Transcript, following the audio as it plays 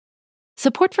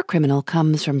Support for Criminal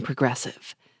comes from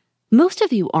Progressive. Most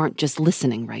of you aren't just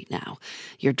listening right now.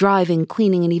 You're driving,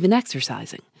 cleaning, and even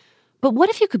exercising. But what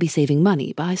if you could be saving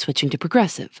money by switching to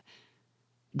Progressive?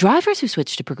 Drivers who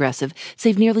switch to Progressive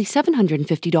save nearly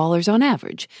 $750 on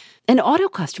average, and auto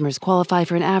customers qualify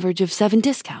for an average of 7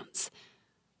 discounts.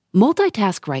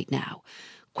 Multitask right now.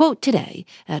 Quote today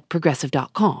at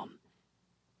Progressive.com.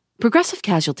 Progressive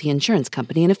Casualty Insurance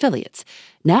Company and Affiliates.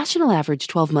 National average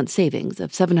 12-month savings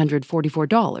of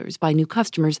 $744 by new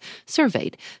customers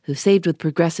surveyed who saved with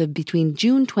Progressive between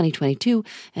June 2022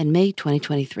 and May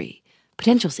 2023.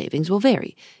 Potential savings will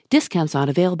vary. Discounts not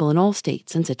available in all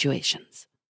states and situations.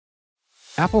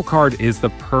 Apple Card is the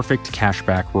perfect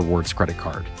cashback rewards credit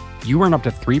card. You earn up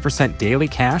to 3% daily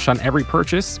cash on every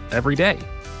purchase every day.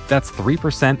 That's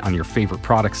 3% on your favorite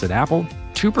products at Apple,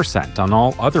 2% on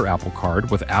all other Apple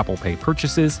Card with Apple Pay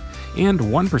purchases, and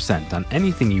 1% on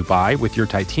anything you buy with your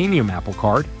titanium Apple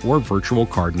Card or virtual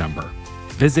card number.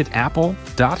 Visit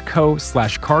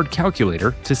apple.co/card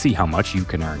calculator to see how much you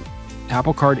can earn.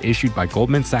 Apple Card issued by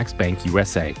Goldman Sachs Bank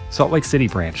USA, Salt Lake City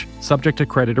branch, subject to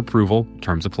credit approval,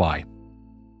 terms apply.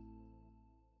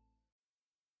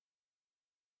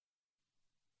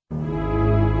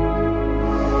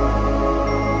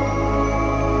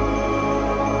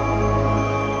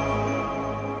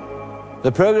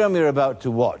 The program you're about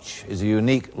to watch is a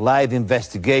unique live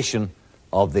investigation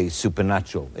of the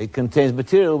supernatural. It contains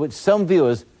material which some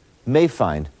viewers may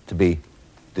find to be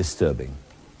disturbing.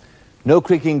 No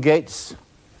creaking gates,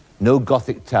 no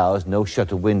Gothic towers, no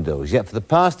shutter windows. Yet for the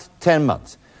past 10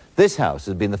 months, this house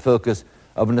has been the focus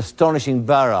of an astonishing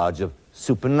barrage of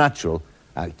supernatural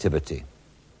activity.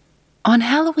 On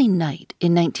Halloween night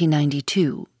in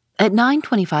 1992, at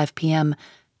 9:25 p.m.,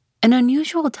 an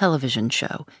unusual television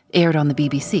show aired on the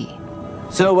BBC.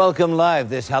 So welcome live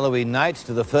this Halloween night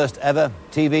to the first ever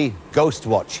TV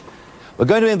Ghostwatch. We're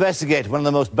going to investigate one of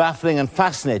the most baffling and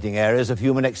fascinating areas of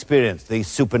human experience, the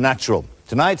supernatural.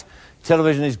 Tonight,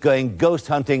 television is going ghost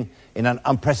hunting in an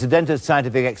unprecedented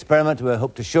scientific experiment where I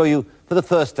hope to show you, for the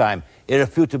first time,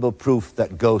 irrefutable proof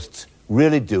that ghosts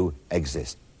really do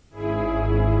exist.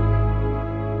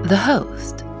 The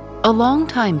host, a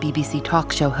longtime BBC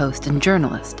talk show host and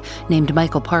journalist named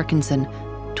Michael Parkinson,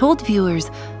 told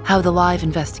viewers how the live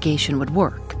investigation would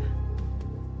work.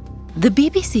 The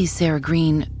BBC's Sarah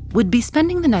Green would be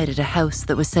spending the night at a house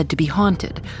that was said to be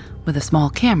haunted with a small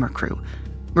camera crew,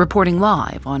 reporting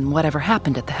live on whatever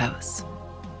happened at the house.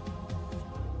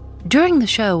 During the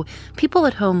show, people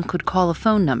at home could call a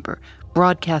phone number,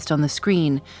 broadcast on the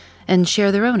screen, and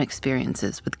share their own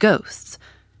experiences with ghosts,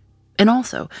 and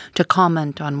also to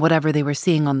comment on whatever they were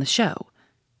seeing on the show.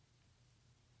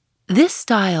 This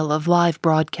style of live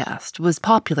broadcast was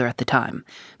popular at the time.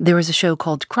 There was a show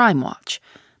called Crime Watch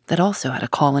that also had a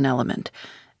call-in element,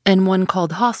 and one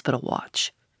called Hospital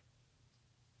Watch.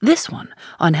 This one,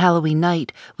 on Halloween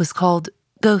night, was called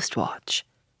Ghostwatch.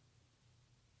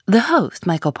 The host,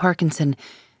 Michael Parkinson,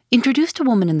 introduced a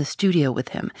woman in the studio with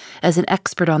him as an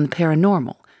expert on the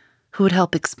paranormal who would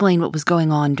help explain what was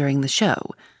going on during the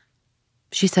show.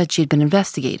 She said she'd been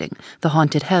investigating the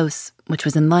haunted house, which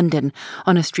was in London,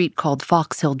 on a street called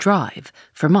Foxhill Drive,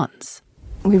 for months.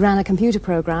 We ran a computer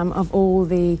program of all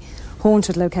the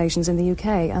haunted locations in the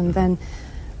UK, and then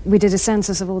we did a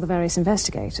census of all the various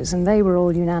investigators, and they were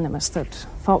all unanimous that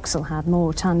Foxhill had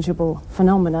more tangible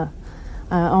phenomena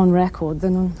on record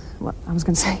than, well, I was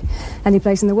going to say any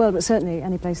place in the world, but certainly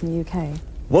any place in the UK.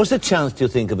 What's the chance, do you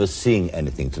think, of us seeing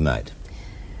anything tonight?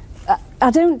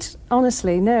 I don't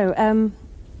honestly know.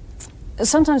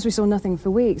 Sometimes we saw nothing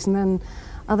for weeks, and then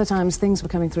other times things were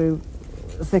coming through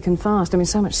thick and fast. I mean,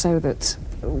 so much so that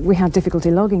we had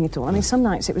difficulty logging it all. I mean, some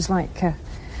nights it was like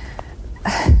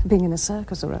being in a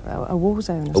circus or a war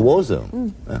zone. A war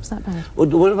zone? Yeah. It's that bad. Well,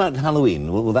 what about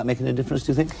Halloween? Will that make any difference,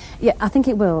 do you think? Yeah, I think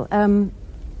it will.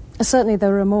 Certainly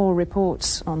there are more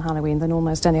reports on Halloween than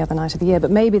almost any other night of the year, but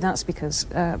maybe that's because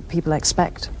people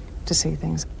expect to see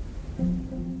things.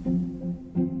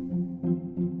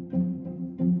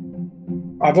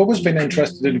 I've always been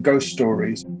interested in ghost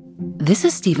stories. This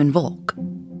is Stephen Volk.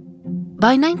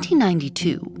 By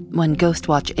 1992, when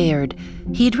Ghostwatch aired,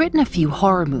 he had written a few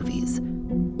horror movies.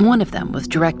 One of them was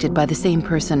directed by the same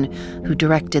person who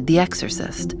directed The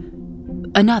Exorcist.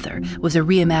 Another was a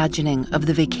reimagining of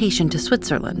the vacation to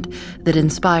Switzerland that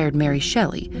inspired Mary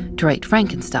Shelley to write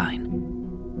Frankenstein.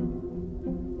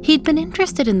 He'd been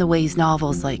interested in the ways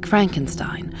novels like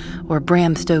Frankenstein or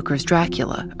Bram Stoker's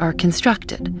Dracula are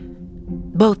constructed.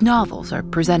 Both novels are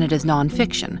presented as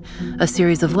nonfiction, a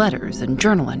series of letters and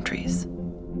journal entries.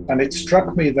 And it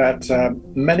struck me that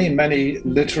many, many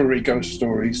literary ghost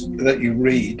stories that you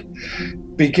read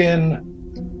begin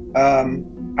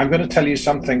I'm going to tell you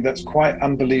something that's quite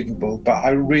unbelievable, but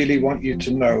I really want you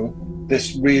to know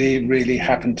this really, really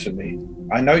happened to me.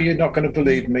 I know you're not going to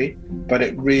believe me, but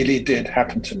it really did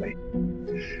happen to me.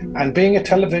 And being a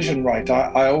television writer,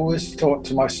 I always thought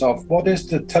to myself, what is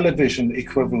the television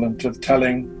equivalent of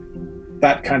telling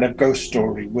that kind of ghost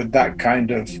story with that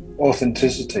kind of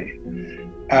authenticity?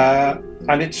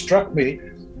 And it struck me,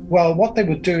 well, what they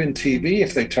would do in TV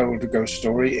if they told a ghost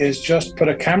story is just put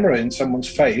a camera in someone's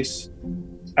face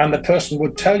and the person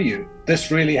would tell you, this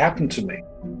really happened to me.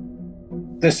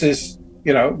 This is,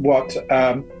 what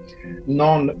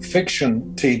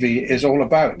non-fiction TV is all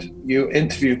about. You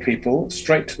interview people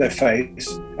straight to their face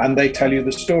and they tell you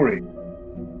the story.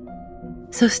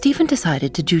 So Stephen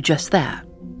decided to do just that.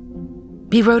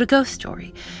 He wrote a ghost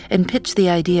story and pitched the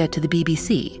idea to the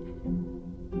BBC.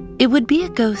 It would be a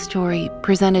ghost story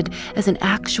presented as an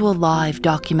actual live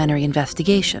documentary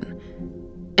investigation.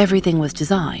 Everything was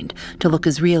designed to look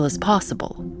as real as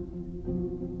possible.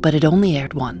 But it only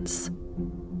aired once.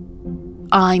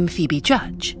 I'm Phoebe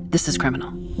Judge. This is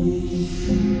Criminal.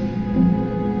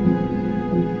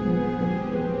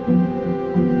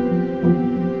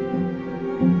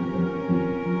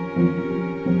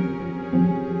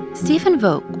 Stephen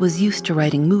Vogt was used to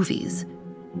writing movies,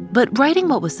 but writing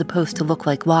what was supposed to look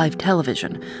like live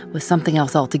television was something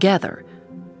else altogether.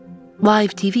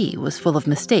 Live TV was full of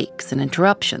mistakes and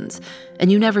interruptions,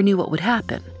 and you never knew what would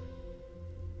happen.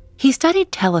 He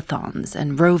studied telethons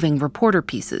and roving reporter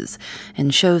pieces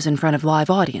and shows in front of live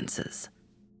audiences.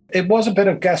 It was a bit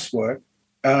of guesswork.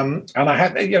 And I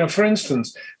had, for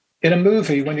instance, in a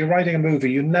movie, when you're writing a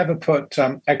movie, you never put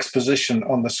exposition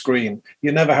on the screen.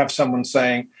 You never have someone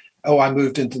saying, oh, I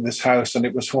moved into this house and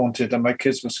it was haunted and my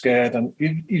kids were scared. And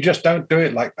you just don't do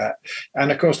it like that.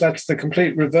 And of course, that's the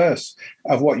complete reverse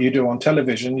of what you do on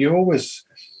television. You always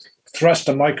thrust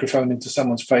a microphone into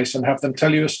someone's face and have them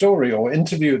tell you a story or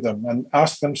interview them and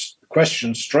ask them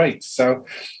questions straight. So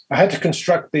I had to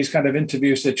construct these kind of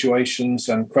interview situations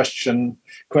and question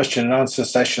and answer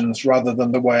sessions rather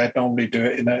than the way I'd normally do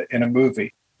it in a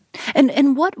movie.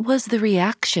 And what was the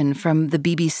reaction from the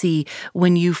BBC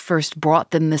when you first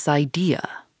brought them this idea?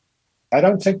 I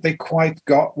don't think they quite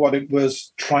got what it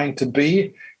was trying to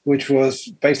be, which was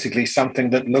basically something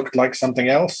that looked like something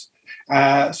else.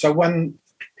 So when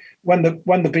the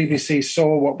BBC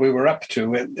saw what we were up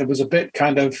to, it was a bit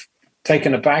kind of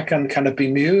taken aback and kind of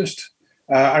bemused.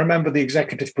 I remember the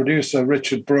executive producer,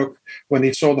 Richard Brooke, when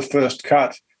he saw the first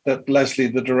cut that Leslie,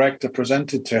 the director,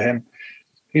 presented to him,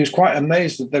 he was quite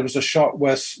amazed that there was a shot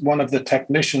where one of the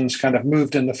technicians kind of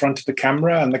moved in the front of the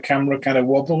camera and the camera kind of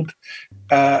wobbled.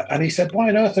 And he said, why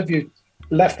on earth have you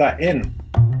left that in?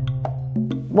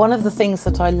 One of the things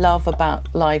that I love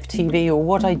about live TV, or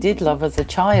what I did love as a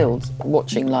child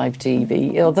watching live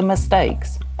TV, are the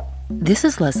mistakes. This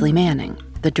is Leslie Manning,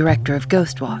 the director of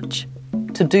Ghostwatch.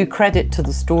 To do credit to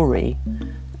the story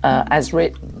as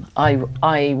written,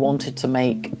 I wanted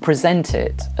to present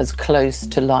it as close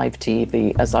to live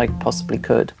TV as I possibly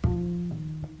could.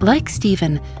 Like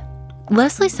Stephen,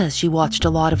 Leslie says she watched a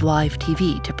lot of live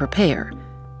TV to prepare.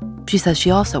 She says she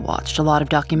also watched a lot of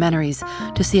documentaries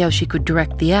to see how she could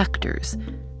direct the actors.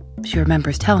 She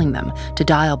remembers telling them to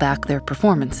dial back their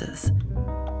performances.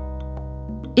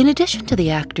 In addition to the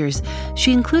actors,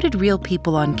 she included real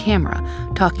people on camera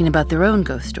talking about their own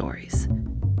ghost stories.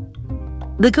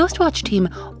 The Ghostwatch team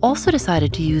also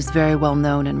decided to use very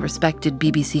well-known and respected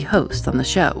BBC hosts on the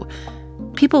show,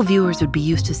 people viewers would be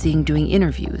used to seeing doing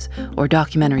interviews or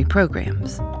documentary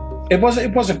programs. It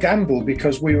was a gamble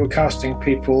because we were casting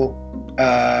people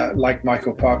like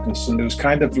Michael Parkinson, who's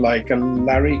kind of like a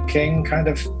Larry King kind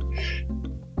of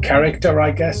character,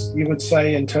 I guess you would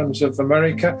say, in terms of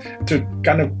America, to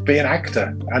kind of be an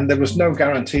actor. And there was no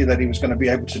guarantee that he was going to be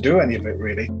able to do any of it,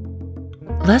 really.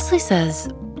 Leslie says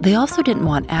they also didn't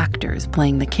want actors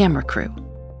playing the camera crew.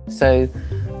 So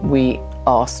we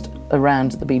asked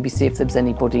around the BBC if there was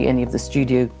any of the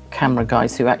studio camera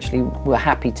guys who actually were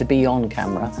happy to be on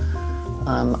camera.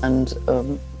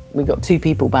 We got 2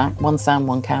 people back, 1 sound,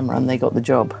 1 camera, and they got the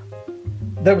job.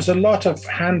 There was a lot of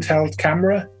handheld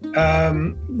camera.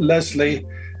 Leslie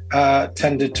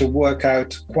tended to work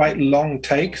out quite long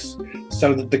takes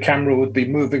so that the camera would be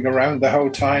moving around the whole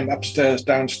time, upstairs,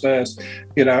 downstairs,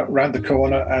 around the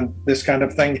corner and this kind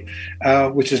of thing,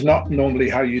 which is not normally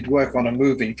how you'd work on a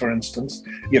movie, for instance.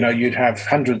 You'd have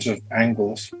hundreds of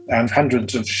angles and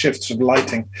hundreds of shifts of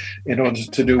lighting in order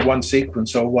to do one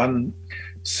sequence or one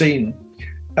scene.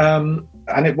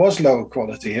 And it was lower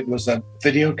quality. It was a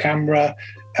video camera.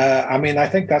 I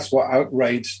think that's what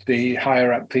outraged the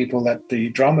higher up people at the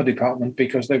drama department,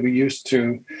 because they were used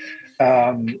to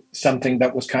something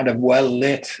that was kind of well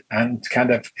lit and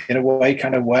kind of, in a way,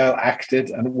 kind of well acted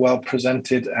and well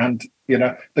presented. And,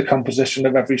 the composition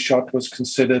of every shot was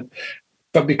considered.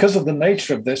 But because of the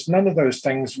nature of this, none of those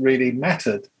things really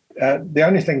mattered. The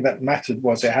only thing that mattered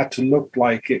was it had to look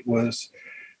like it was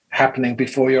happening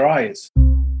before your eyes.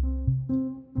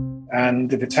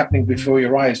 And if it's happening before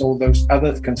your eyes, all those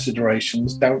other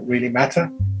considerations don't really matter.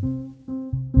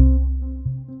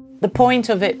 The point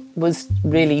of it was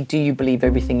really, do you believe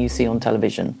everything you see on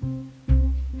television?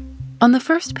 On the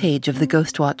first page of the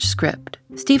Ghostwatch script,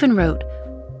 Stephen wrote,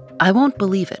 "I won't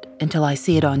believe it until I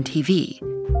see it on TV."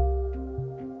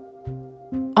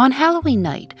 On Halloween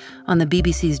night, on the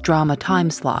BBC's drama time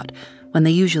slot, when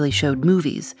they usually showed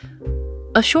movies,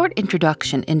 a short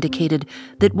introduction indicated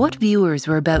that what viewers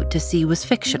were about to see was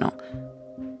fictional,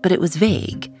 but it was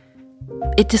vague.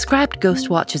 It described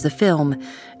Ghostwatch as a film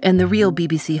and the real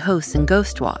BBC hosts in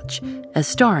Ghostwatch as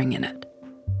starring in it.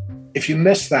 If you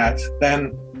miss that,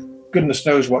 then goodness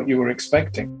knows what you were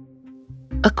expecting.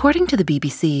 According to the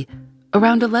BBC,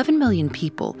 around 11 million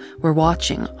people were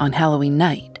watching on Halloween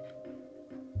night.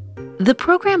 The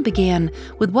program began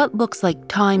with what looks like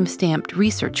time-stamped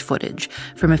research footage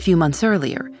from a few months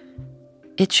earlier.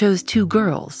 It shows two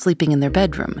girls sleeping in their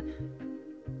bedroom.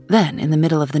 Then, in the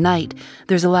middle of the night,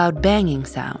 there's a loud banging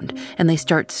sound, and they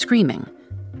start screaming.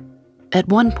 At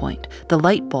one point, the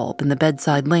light bulb in the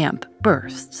bedside lamp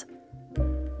bursts.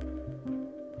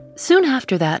 Soon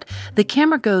after that, the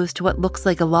camera goes to what looks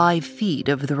like a live feed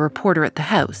of the reporter at the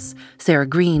house, Sarah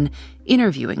Green,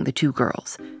 interviewing the two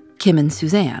girls, Kim and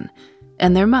Suzanne,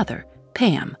 and their mother,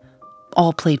 Pam,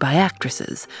 all played by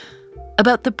actresses,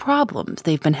 about the problems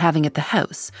they've been having at the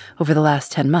house over the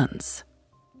last 10 months.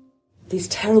 These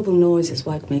terrible noises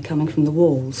woke me coming from the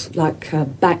walls, like a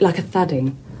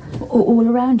thudding. All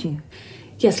around you?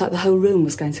 Yes, like the whole room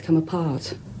was going to come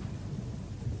apart.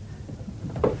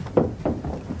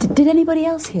 Did anybody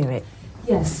else hear it?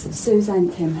 Yes, Suzanne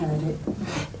and Kim heard it.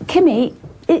 Kimmy,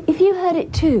 if you heard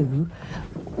it too,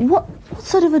 what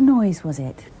sort of a noise was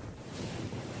it?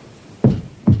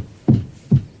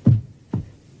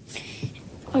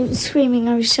 I was screaming,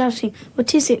 I was shouting,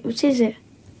 "What is it? What is it?"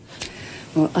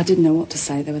 Well, I didn't know what to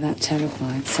say. They were that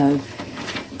terrified. So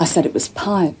I said it was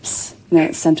pipes.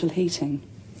 It's central heating.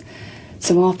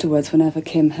 So afterwards, whenever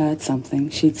Kim heard something,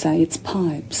 she'd say, "It's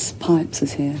pipes. Pipes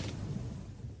is here."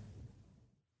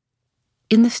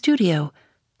 In the studio,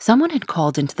 someone had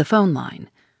called into the phone line.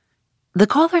 The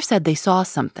caller said they saw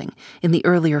something in the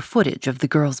earlier footage of the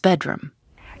girl's bedroom.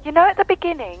 At the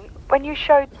beginning, when you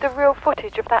showed the real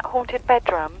footage of that haunted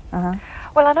bedroom,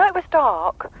 well, I know it was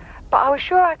dark, but I was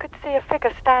sure I could see a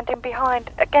figure standing behind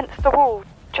against the wall,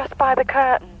 just by the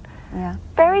curtain. Yeah.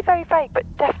 Very, very vague, but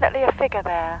definitely a figure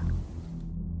there.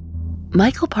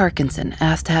 Michael Parkinson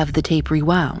asked to have the tape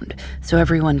rewound so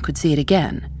everyone could see it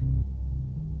again.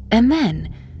 And then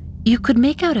you could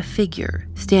make out a figure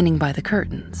standing by the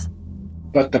curtains.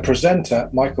 But the presenter,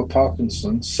 Michael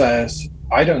Parkinson, says,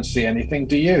 "I don't see anything,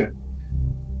 do you?"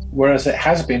 Whereas it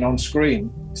has been on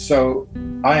screen. So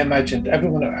I imagined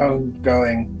everyone at home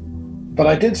going, "But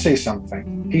I did see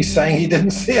something. He's saying he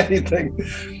didn't see anything."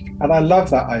 And I love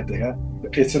that idea.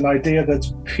 It's an idea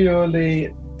that's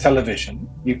purely television.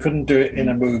 You couldn't do it in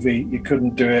a movie. You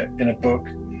couldn't do it in a book.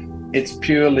 It's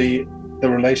purely the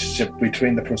relationship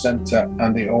between the presenter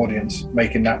and the audience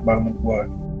making that moment work.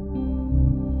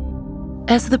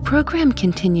 As the program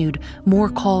continued, more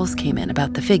calls came in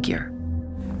about the figure.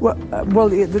 Well,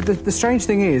 the strange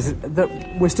thing is that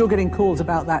we're still getting calls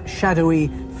about that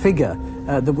shadowy figure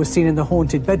that was seen in the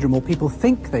haunted bedroom, or people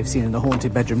think they've seen in the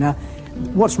haunted bedroom. Now,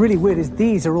 what's really weird is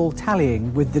these are all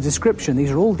tallying with the description.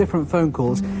 These are all different phone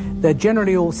calls. They're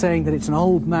generally all saying that it's an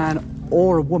old man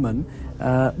or a woman,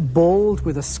 bald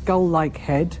with a skull-like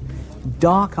head,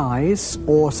 dark eyes,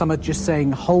 or some are just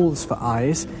saying holes for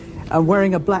eyes, and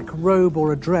wearing a black robe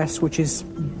or a dress which is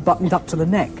buttoned up to the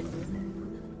neck.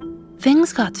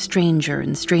 Things got stranger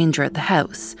and stranger at the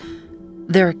house.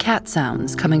 There are cat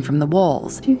sounds coming from the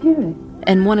walls. Do you hear it?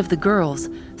 And one of the girls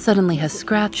suddenly has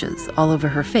scratches all over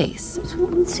her face. What's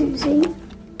wrong, Susie?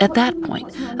 At that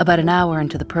point, about an hour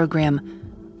into the program,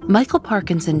 Michael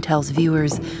Parkinson tells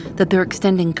viewers that they're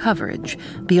extending coverage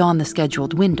beyond the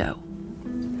scheduled window.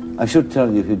 I should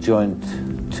tell you, if you joined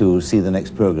to see the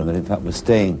next program, that in fact we're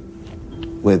staying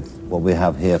with what we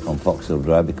have here from Foxhill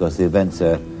Drive, because the events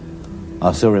are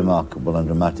so remarkable and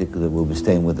dramatic that we'll be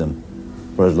staying with them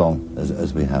for as long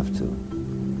as we have to.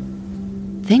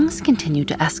 Things continue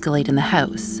to escalate in the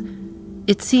house.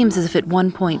 It seems as if at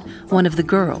one point one of the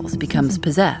girls becomes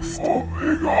possessed.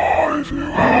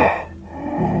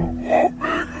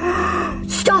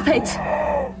 Stop it!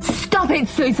 Stop it,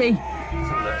 Susie.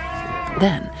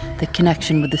 Then the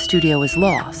connection with the studio is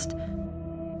lost.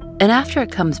 And after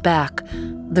it comes back,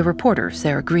 the reporter,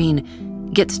 Sarah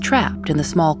Green, gets trapped in the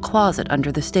small closet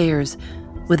under the stairs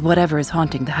with whatever is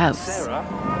haunting the house.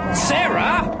 Sarah?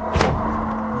 Sarah?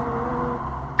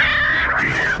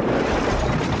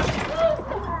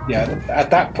 Yeah,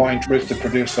 at that point, Ruth, the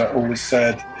producer, always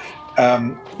said,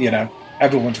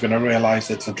 everyone's going to realise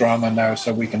it's a drama now,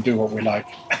 so we can do what we like.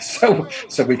 So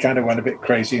we kind of went a bit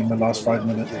crazy in the last 5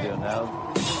 minutes.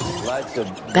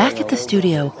 Back at the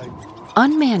studio,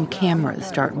 unmanned cameras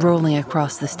start rolling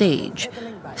across the stage.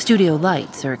 Studio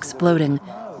lights are exploding,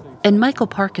 and Michael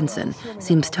Parkinson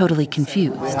seems totally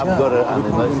confused. We have got an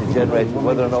emergency generator.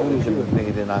 Whether or not we should bring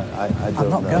it in, I don't know. I'm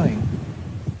not going.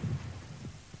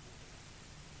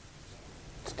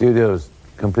 Studio's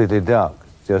completely dark.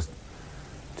 Just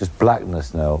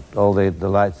blackness now. All the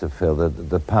lights have failed.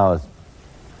 The power's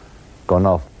gone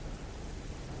off.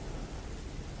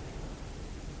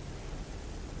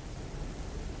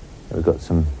 We've got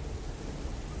some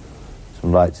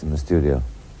lights in the studio.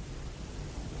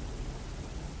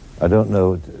 I don't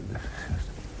know.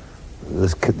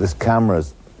 There's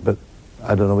cameras, but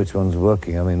I don't know which one's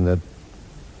working. I mean, there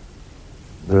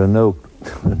are no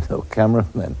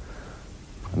cameramen.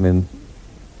 I mean,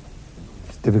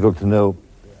 it's difficult to know,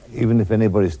 even if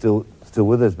anybody's still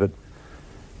with us. But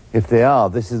if they are,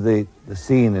 this is the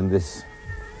scene in this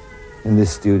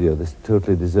studio, this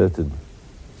totally deserted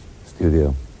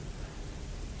studio.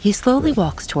 He slowly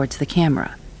walks towards the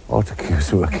camera.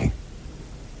 Autocue's working.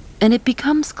 And it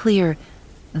becomes clear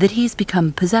that he's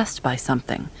become possessed by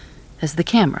something as the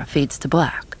camera fades to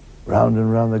black. Round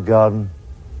and round the garden,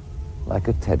 like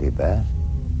a teddy bear.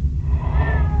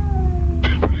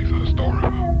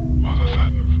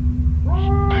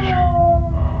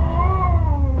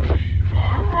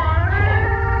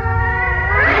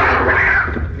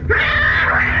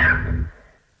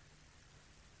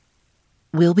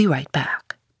 We'll be right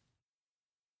back.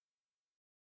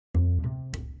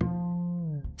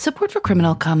 Support for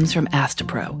Criminal comes from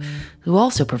Astapro, who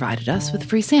also provided us with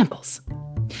free samples.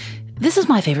 This is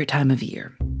my favorite time of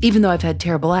year, even though I've had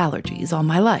terrible allergies all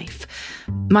my life.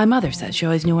 My mother said she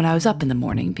always knew when I was up in the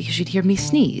morning because she'd hear me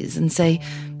sneeze and say,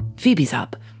 "Phoebe's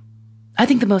up." I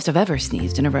think the most I've ever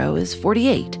sneezed in a row is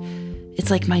 48.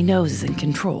 It's like my nose is in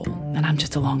control, and I'm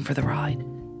just along for the ride.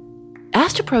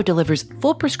 Astapro delivers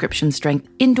full prescription strength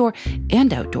indoor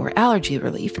and outdoor allergy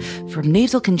relief from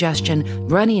nasal congestion,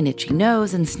 runny and itchy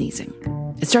nose, and sneezing.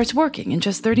 It starts working in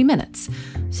just 30 minutes,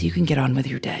 so you can get on with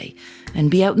your day and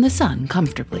be out in the sun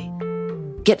comfortably.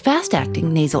 Get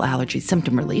fast-acting nasal allergy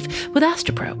symptom relief with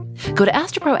Astapro. Go to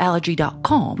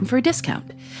astaproallergy.com for a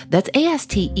discount. That's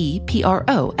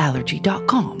ASTEPRO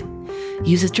allergy.com.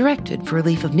 Use as directed for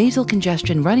relief of nasal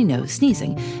congestion, runny nose,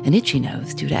 sneezing, and itchy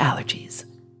nose due to allergies.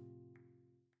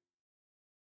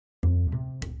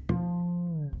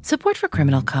 Support for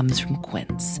Criminal comes from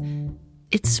Quince.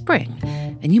 It's spring,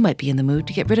 and you might be in the mood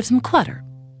to get rid of some clutter.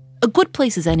 A good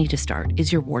place as any to start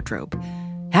is your wardrobe.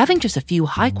 Having just a few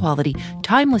high-quality,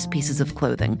 timeless pieces of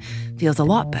clothing feels a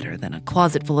lot better than a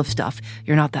closet full of stuff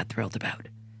you're not that thrilled about.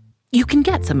 You can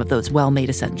get some of those well-made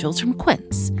essentials from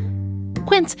Quince.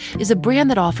 Quince is a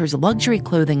brand that offers luxury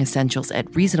clothing essentials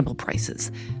at reasonable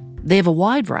prices. They have a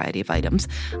wide variety of items,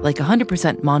 like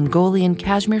 100% Mongolian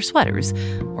cashmere sweaters,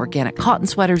 organic cotton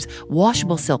sweaters,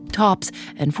 washable silk tops,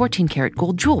 and 14-karat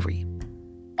gold jewelry.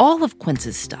 All of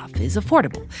Quince's stuff is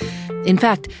affordable. In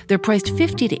fact, they're priced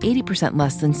 50 to 80%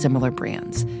 less than similar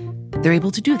brands. They're able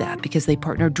to do that because they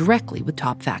partner directly with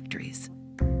top factories.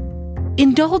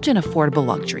 Indulge in affordable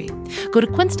luxury. Go to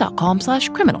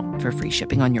quince.com/criminal for free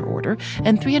shipping on your order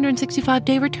and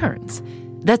 365-day returns.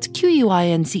 That's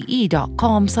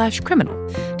QUINCE.com/criminal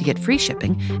to get free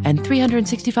shipping and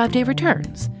 365-day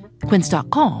returns.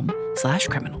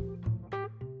 Quince.com/criminal.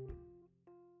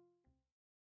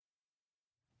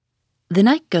 The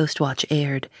night Ghostwatch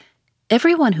aired,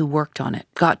 everyone who worked on it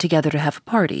got together to have a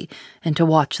party and to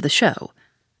watch the show.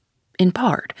 In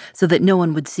part, so that no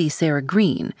one would see Sarah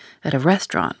Green at a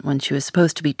restaurant when she was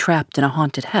supposed to be trapped in a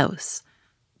haunted house.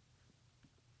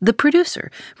 The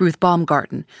producer, Ruth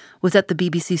Baumgarten, was at the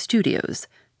BBC studios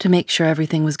to make sure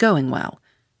everything was going well.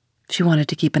 She wanted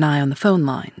to keep an eye on the phone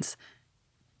lines.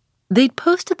 They'd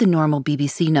posted the normal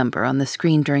BBC number on the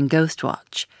screen during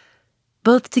Ghostwatch,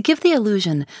 both to give the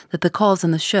illusion that the calls on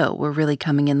the show were really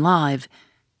coming in live,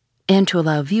 and to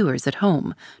allow viewers at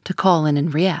home to call in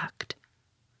and react.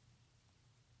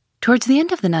 Towards the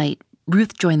end of the night,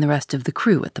 Ruth joined the rest of the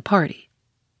crew at the party.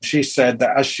 She said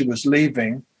that as she was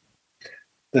leaving,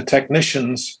 the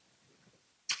technicians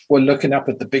were looking up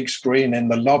at the big screen in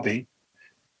the lobby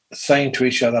saying to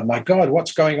each other, "My God,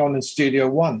 what's going on in Studio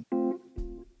One?"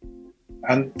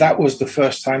 And that was the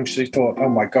first time she thought, "Oh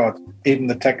my God!" Even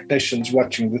the technicians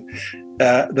watching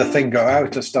the thing go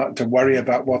out are starting to worry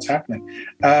about what's happening.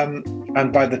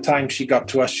 And by the time she got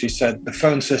to us, she said the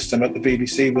phone system at the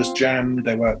BBC was jammed.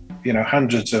 There were,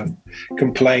 hundreds of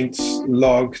complaints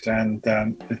logged, and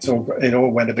it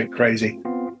all went a bit crazy.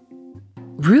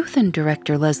 Ruth and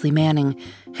director Leslie Manning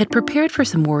had prepared for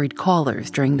some worried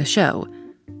callers during the show.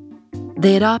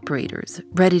 They had operators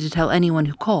ready to tell anyone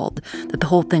who called that the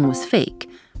whole thing was fake,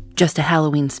 just a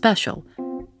Halloween special.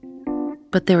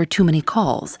 But there were too many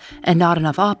calls and not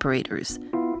enough operators.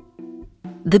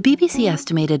 The BBC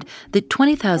estimated that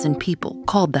 20,000 people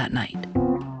called that night.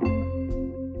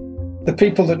 The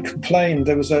people that complained,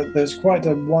 there's quite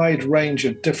a wide range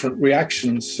of different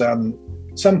reactions.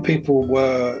 Some people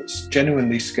were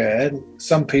genuinely scared.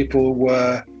 Some people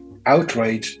were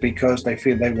outraged because they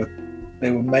feel they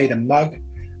were made a mug,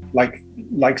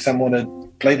 like someone had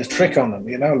played a trick on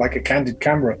them, like a candid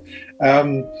camera.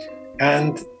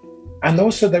 And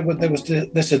also there was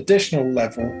this additional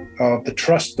level of the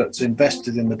trust that's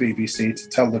invested in the BBC to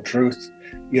tell the truth,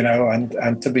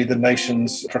 and to be the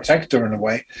nation's protector in a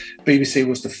way. BBC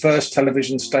was the first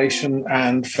television station,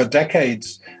 and for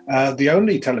decades, the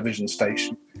only television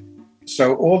station.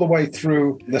 So all the way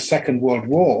through the Second World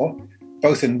War,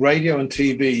 both in radio and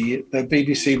TV, the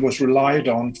BBC was relied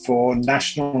on for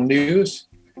national news.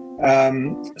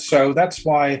 So that's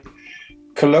why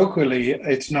colloquially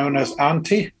it's known as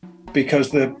Auntie,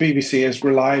 because the BBC is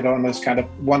relied on as kind of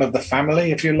one of the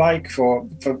family, if you like, for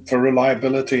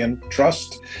reliability and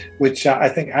trust, which I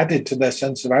think added to their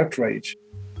sense of outrage.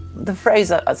 The phrase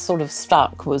that sort of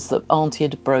stuck was that Auntie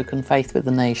had broken faith with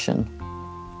the nation.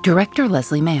 Director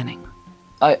Leslie Manning.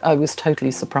 I was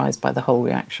totally surprised by the whole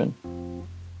reaction.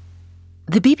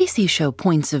 The BBC show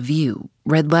Points of View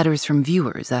read letters from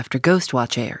viewers after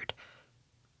Ghostwatch aired.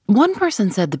 One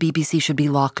person said the BBC should be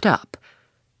locked up.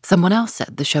 Someone else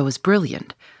said the show was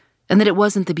brilliant, and that it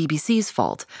wasn't the BBC's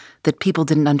fault that people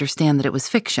didn't understand that it was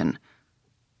fiction.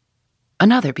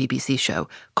 Another BBC show,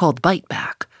 called Bite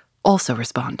Back, also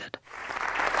responded.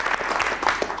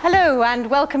 Hello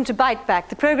and welcome to Bite Back,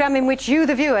 the programme in which you,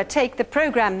 the viewer, take the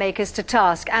programme makers to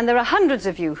task. And there are hundreds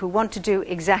of you who want to do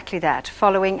exactly that,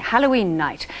 following Halloween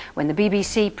night, when the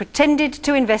BBC pretended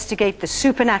to investigate the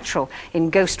supernatural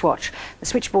in Ghostwatch. The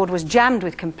switchboard was jammed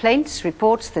with complaints,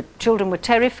 reports that children were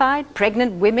terrified,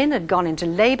 pregnant women had gone into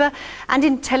labour, and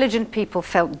intelligent people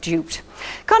felt duped.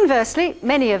 Conversely,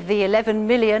 many of the 11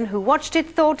 million who watched it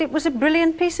thought it was a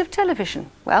brilliant piece of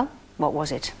television. Well, what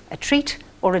was it? A treat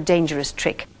or a dangerous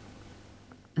trick?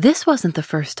 This wasn't the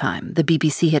first time the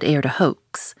BBC had aired a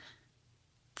hoax.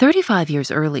 35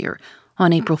 years earlier,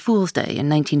 on April Fool's Day in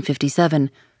 1957,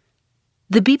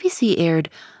 the BBC aired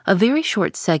a very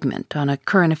short segment on a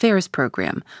current affairs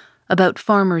program about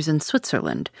farmers in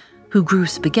Switzerland who grew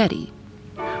spaghetti.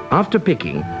 After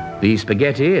picking, the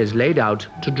spaghetti is laid out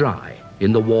to dry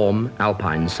in the warm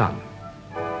alpine sun.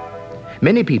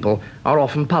 Many people are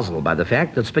often puzzled by the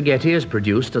fact that spaghetti is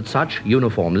produced at such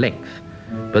uniform length.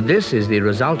 But this is the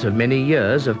result of many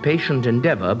years of patient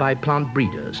endeavor by plant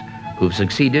breeders who've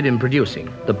succeeded in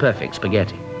producing the perfect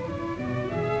spaghetti.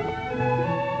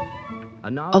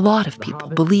 A lot of people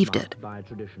believed it,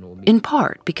 in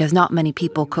part because not many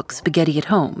people cooked spaghetti at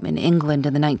home in England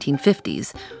in the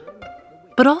 1950s,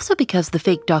 but also because the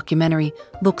fake documentary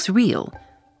looks real.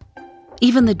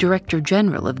 Even the Director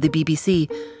General of the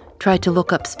BBC tried to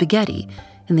look up spaghetti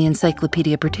in the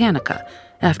Encyclopedia Britannica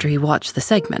after he watched the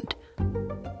segment.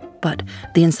 But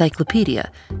the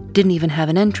encyclopedia didn't even have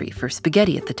an entry for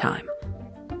spaghetti at the time.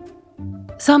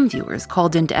 Some viewers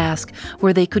called in to ask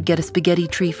where they could get a spaghetti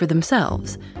tree for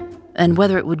themselves and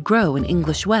whether it would grow in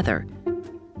English weather.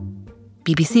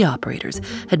 BBC operators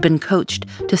had been coached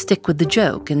to stick with the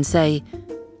joke and say,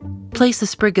 "Place a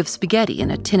sprig of spaghetti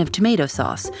in a tin of tomato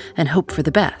sauce and hope for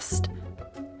the best."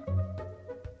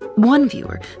 One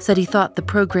viewer said he thought the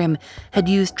program had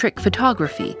used trick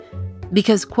photography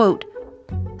because, quote,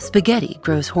 "spaghetti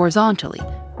grows horizontally,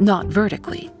 not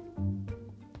vertically."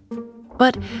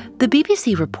 But the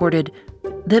BBC reported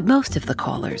that most of the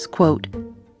callers, quote,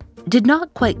 "did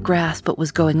not quite grasp what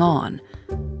was going on,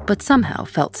 but somehow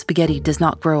felt spaghetti does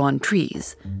not grow on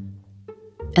trees,"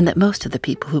 and that most of the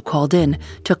people who called in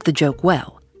took the joke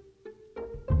well.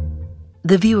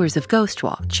 The viewers of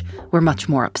Ghostwatch were much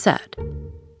more upset.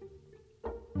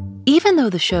 Even though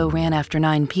the show ran after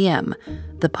 9 p.m.,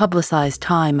 the publicized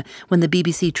time when the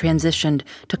BBC transitioned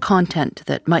to content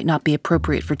that might not be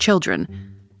appropriate for children,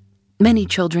 many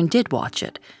children did watch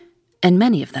it, and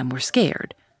many of them were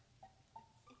scared.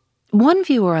 One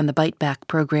viewer on the Bite Back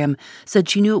program said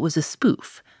she knew it was a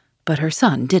spoof, but her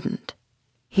son didn't.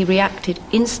 He reacted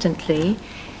instantly.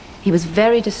 He was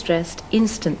very distressed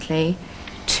instantly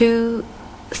to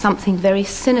something very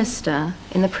sinister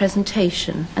in the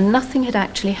presentation, and nothing had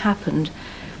actually happened.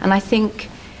 And I think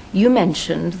you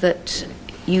mentioned that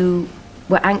you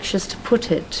were anxious to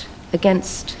put it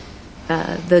against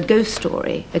the ghost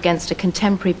story, against a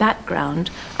contemporary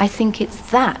background. I think it's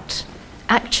that,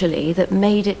 actually, that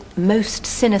made it most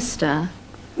sinister.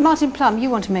 Martin Plum, you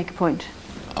want to make a point?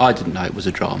 I didn't know it was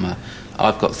a drama.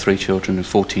 I've got 3 children,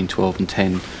 14, 12 and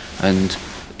 10, and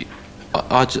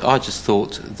I just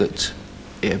thought that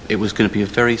it was going to be a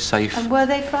very safe... And were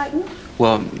they frightened?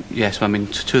 Well, yes, I mean,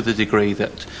 to the degree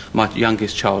that my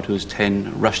youngest child, who was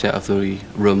 10, rushed out of the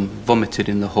room, vomited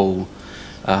in the hall,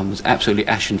 was absolutely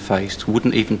ashen-faced,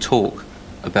 wouldn't even talk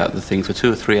about the thing for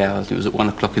 2 or 3 hours. It was at 1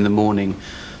 o'clock in the morning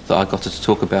that I got her to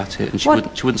talk about it, and she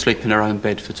wouldn't sleep in her own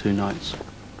bed for 2 nights.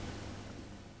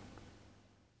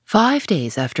 5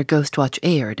 days after Ghostwatch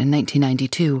aired in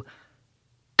 1992,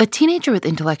 a teenager with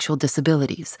intellectual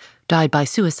disabilities died by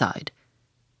suicide.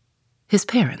 His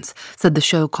parents said the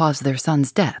show caused their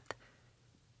son's death.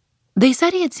 They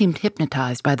said he had seemed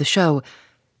hypnotized by the show,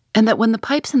 and that when the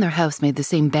pipes in their house made the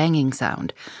same banging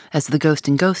sound as the ghost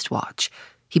in Ghostwatch,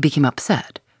 he became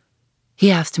upset.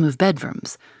 He asked to move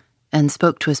bedrooms, and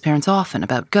spoke to his parents often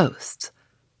about ghosts.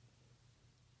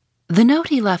 The note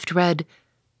he left read,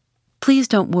 "Please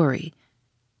don't worry.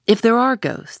 If there are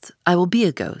ghosts, I will be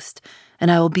a ghost,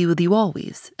 and I will be with you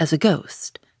always as a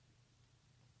ghost."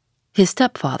 His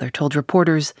stepfather told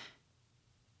reporters,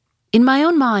 "In my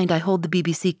own mind, I hold the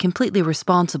BBC completely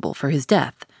responsible for his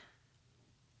death."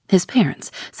 His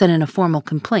parents sent in a formal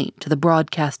complaint to the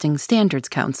Broadcasting Standards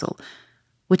Council,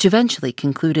 which eventually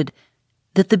concluded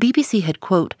that the BBC had,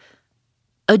 quote,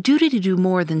 "a duty to do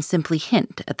more than simply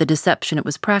hint at the deception it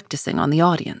was practicing on the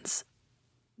audience."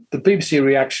 The BBC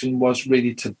reaction was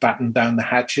really to batten down the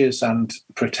hatches and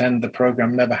pretend the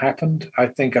programme never happened. I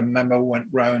think a memo went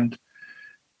round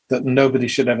that nobody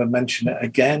should ever mention it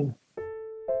again.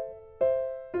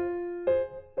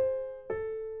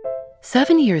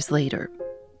 7 years later,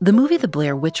 the movie The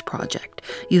Blair Witch Project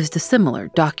used a similar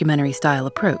documentary-style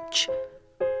approach.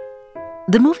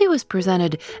 The movie was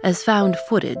presented as found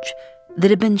footage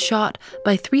that had been shot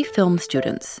by 3 film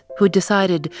students who had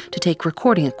decided to take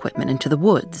recording equipment into the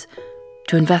woods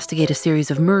to investigate a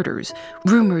series of murders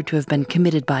rumored to have been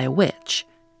committed by a witch.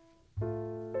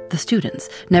 The students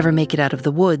never make it out of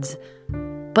the woods,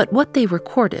 but what they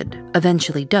recorded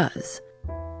eventually does.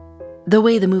 The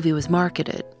way the movie was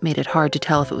marketed made it hard to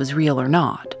tell if it was real or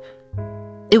not.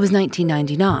 It was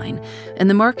 1999, and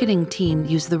the marketing team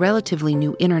used the relatively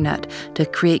new internet to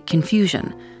create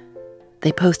confusion.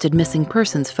 They posted missing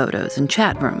persons photos in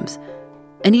chat rooms,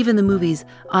 and even the movie's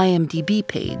IMDb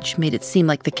page made it seem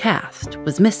like the cast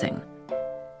was missing.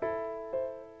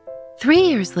 3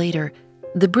 years later,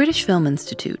 the British Film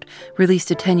Institute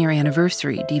released a 10-year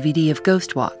anniversary DVD of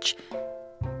Ghostwatch,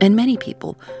 and many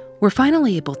people were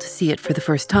finally able to see it for the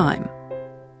first time.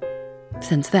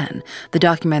 Since then, the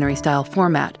documentary-style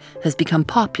format has become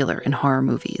popular in horror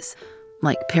movies,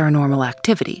 like Paranormal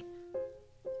Activity.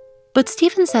 But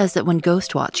Stephen says that when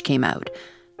Ghostwatch came out,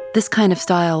 this kind of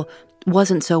style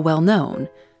wasn't so well known,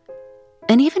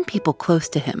 and even people close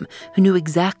to him who knew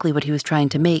exactly what he was trying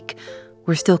to make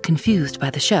were still confused by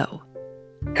the show.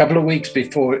 A couple of weeks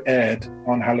before it aired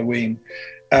on Halloween,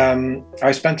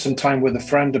 I spent some time with a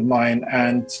friend of mine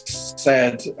and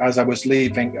said, as I was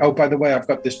leaving, "Oh, by the way, I've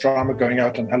got this drama going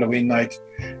out on Halloween night.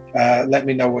 Let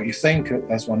me know what you think,"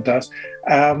 as one does.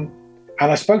 And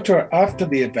I spoke to her after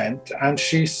the event, and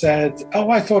she said,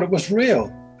 "Oh, I thought it was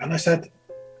real." And I said,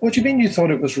 "What do you mean you thought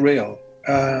it was real?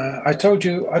 I told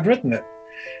you I'd written it."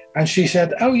 And she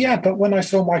said, "Oh, yeah, but when I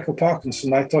saw Michael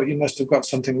Parkinson, I thought you must have got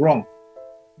something wrong."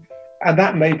 And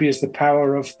that maybe is the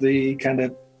power of the kind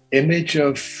of image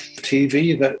of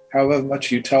TV, that however much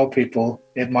you tell people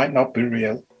it might not be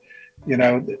real, you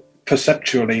know,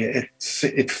 perceptually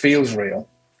it feels real.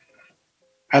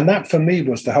 And that for me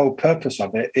was the whole purpose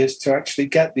of it, is to actually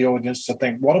get the audience to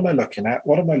think, what am I looking at?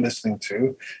 What am I listening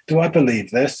to? Do I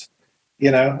believe this?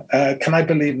 You know, can I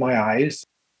believe my eyes?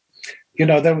 You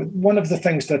know, one of the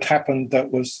things that happened that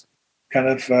was kind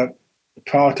of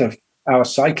part of our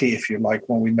psyche, if you like,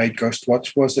 when we made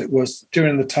Ghostwatch, was it was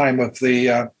during the time of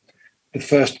the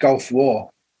first Gulf War.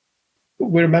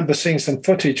 We remember seeing some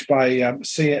footage by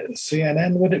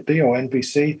CNN, would it be, or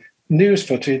NBC, news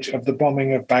footage of the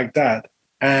bombing of Baghdad.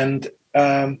 And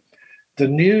the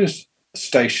news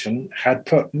station had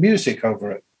put music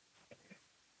over it.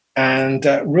 And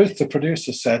Ruth, the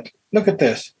producer, said, "Look at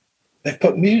this. they've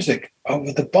put music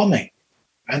over the bombing.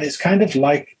 And it's kind of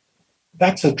like,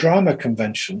 that's a drama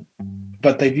convention,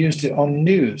 but they've used it on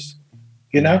news,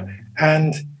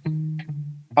 And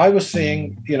I was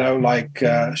seeing, like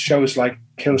shows like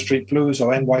Hill Street Blues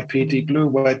or NYPD Blue,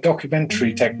 where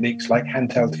documentary techniques like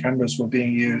handheld cameras were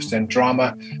being used in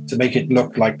drama to make it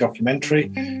look like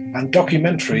documentary. And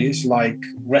documentaries like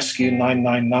Rescue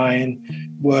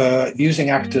 999 were using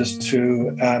actors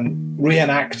to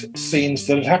reenact scenes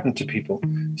that had happened to people.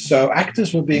 So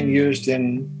actors were being used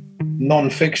in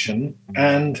non-fiction,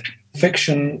 and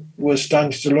fiction was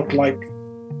starting to look like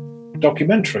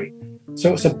documentary.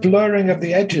 So it's a blurring of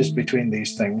the edges between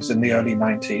these things in the early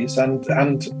 90s. And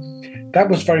that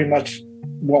was very much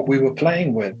what we were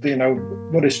playing with,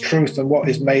 what is truth and what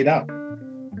is made up.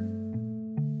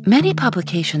 Many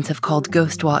publications have called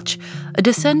Ghostwatch a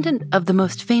descendant of the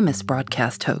most famous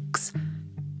broadcast hoax,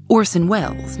 Orson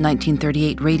Welles'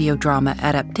 1938 radio drama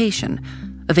adaptation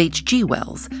of H.G.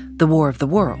 Wells' The War of the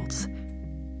Worlds.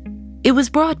 It was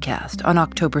broadcast on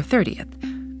October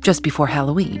 30th, just before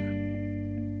Halloween.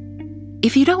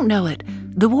 If you don't know it,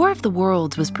 The War of the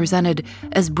Worlds was presented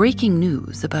as breaking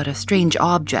news about a strange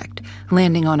object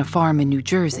landing on a farm in New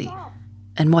Jersey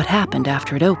and what happened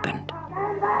after it opened.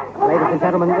 Ladies and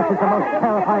gentlemen, this is the most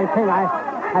terrifying thing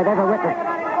I've ever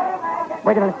witnessed.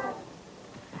 Wait a minute.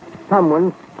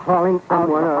 Someone's crawling out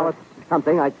or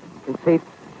something. I can see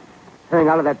turning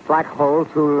out of that black hole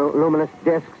two luminous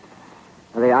discs.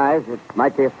 The eyes, it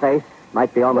might be a face,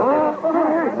 might be almost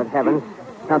Good heavens.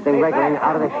 Something wriggling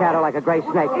out of the shadow like a gray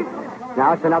snake.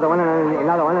 Now it's another one and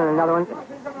another one and another one.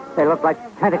 They look like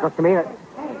tentacles to me.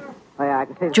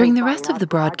 During the rest of the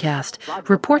broadcast,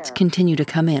 reports continue to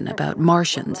come in about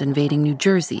Martians invading New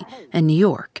Jersey and New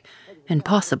York, and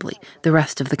possibly the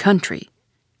rest of the country.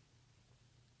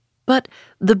 But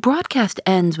the broadcast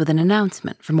ends with an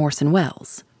announcement from Orson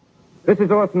Welles. This is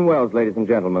Orson Welles, ladies and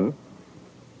gentlemen.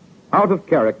 Out of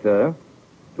character,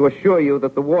 to assure you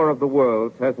that the War of the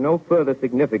Worlds has no further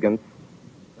significance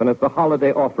than as the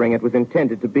holiday offering it was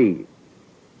intended to be.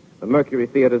 The Mercury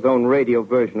Theater's own radio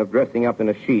version of dressing up in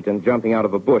a sheet and jumping out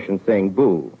of a bush and saying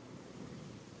boo.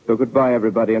 So goodbye,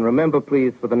 everybody, and remember,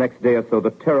 please, for the next day or so, the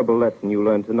terrible lesson you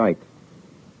learned tonight.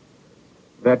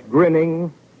 That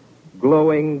grinning,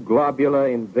 glowing, globular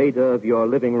invader of your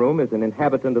living room is an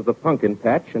inhabitant of the pumpkin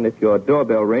patch, and if your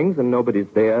doorbell rings and nobody's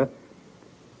there,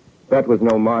 that was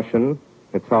no Martian,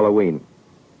 it's Halloween.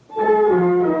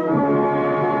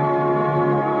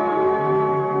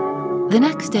 The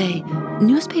next day,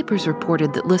 newspapers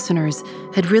reported that listeners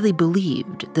had really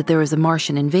believed that there was a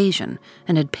Martian invasion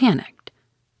and had panicked.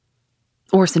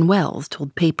 Orson Welles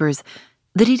told papers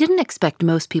that he didn't expect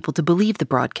most people to believe the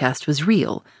broadcast was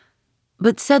real,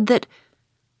 but said that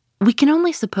we can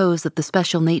only suppose that the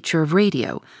special nature of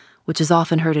radio, which is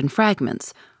often heard in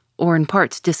fragments or in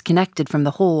parts disconnected from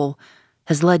the whole,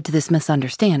 has led to this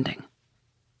misunderstanding.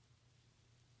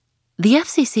 The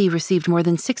FCC received more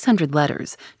than 600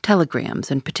 letters, telegrams,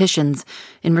 and petitions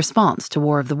in response to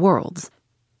War of the Worlds,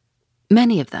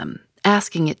 many of them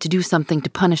asking it to do something to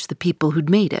punish the people who'd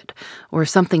made it, or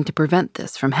something to prevent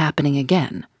this from happening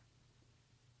again.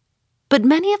 But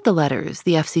many of the letters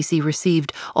the FCC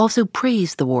received also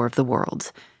praised the War of the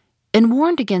Worlds and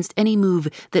warned against any move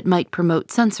that might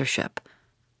promote censorship.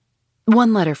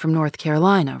 One letter from North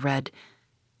Carolina read,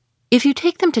 "If you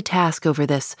take them to task over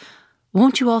this,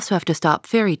 won't you also have to stop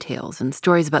fairy tales and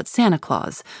stories about Santa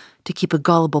Claus to keep a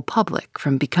gullible public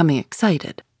from becoming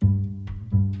excited?"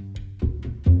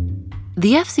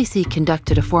 The FCC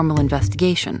conducted a formal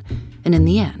investigation, and in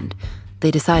the end, they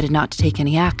decided not to take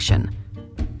any action.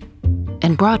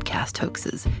 And broadcast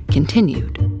hoaxes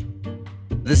continued.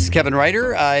 This is Kevin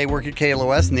Ryder. I work at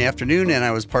KLOS in the afternoon, and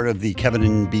I was part of the Kevin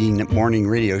and Bean morning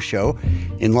radio show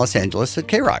in Los Angeles at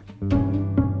K-Rock.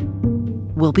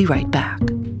 We'll be right back.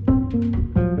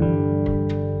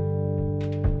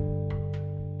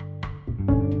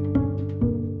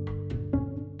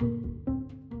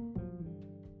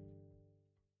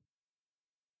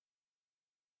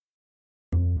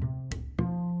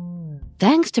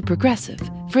 Thanks to Progressive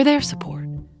for their support.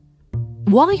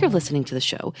 While you're listening to the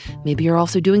show, maybe you're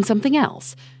also doing something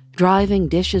else. Driving,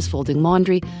 dishes, folding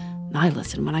laundry. I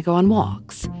listen when I go on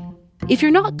walks. If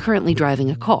you're not currently driving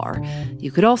a car,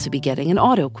 you could also be getting an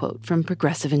auto quote from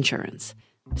Progressive Insurance.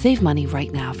 Save money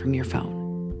right now from your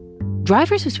phone.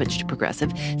 Drivers who switch to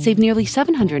Progressive save nearly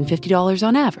 $750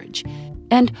 on average.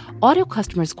 And auto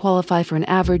customers qualify for an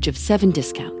average of 7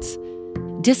 discounts.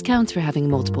 Discounts for having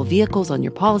multiple vehicles on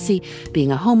your policy,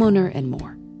 being a homeowner, and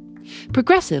more.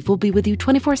 Progressive will be with you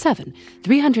 24/7,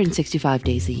 365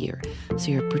 days a year, so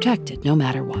you're protected no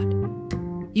matter what.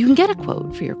 You can get a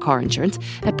quote for your car insurance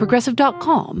at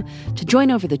Progressive.com to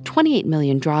join over the 28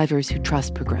 million drivers who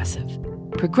trust Progressive.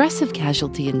 Progressive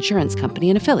Casualty Insurance Company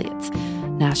and Affiliates.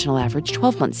 National average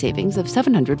 12-month savings of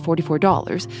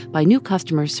 $744 by new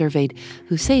customers surveyed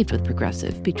who saved with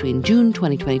Progressive between June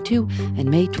 2022 and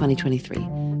May 2023.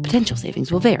 Potential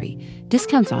savings will vary.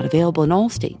 Discounts not available in all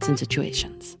states and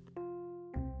situations.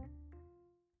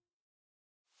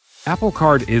 Apple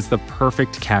Card is the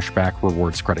perfect cashback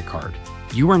rewards credit card.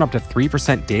 You earn up to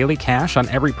 3% daily cash on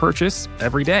every purchase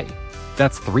every day.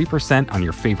 That's 3% on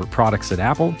your favorite products at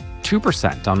Apple,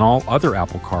 2% on all other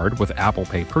Apple Card with Apple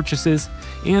Pay purchases,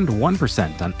 and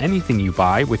 1% on anything you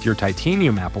buy with your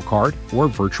titanium Apple Card or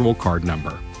virtual card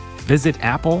number. Visit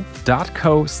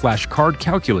apple.co/card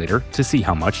calculator to see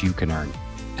how much you can earn.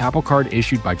 Apple Card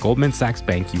issued by Goldman Sachs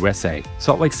Bank USA,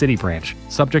 Salt Lake City branch,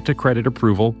 subject to credit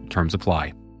approval, terms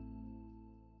apply.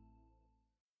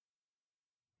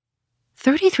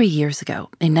 33 years ago,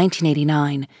 in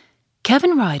 1989,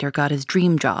 Kevin Ryder got his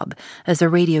dream job as a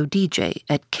radio DJ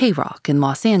at K-Rock in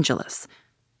Los Angeles.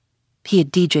 He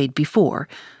had DJ'd before,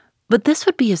 but this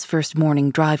would be his first morning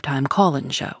drive-time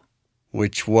call-in show.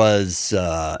 Which was,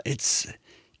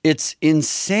 it's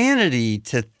insanity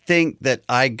to think that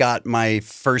I got my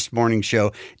first morning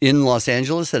show in Los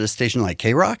Angeles at a station like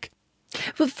K-Rock.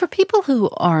 But for people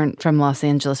who aren't from Los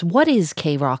Angeles, what is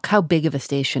K-Rock? How big of a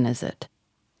station is it?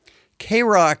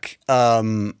 K-Rock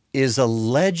is a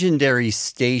legendary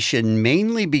station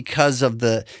mainly because of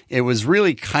it was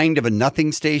really kind of a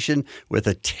nothing station with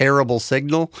a terrible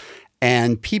signal.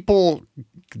 And people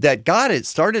that got it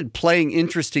started playing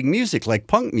interesting music like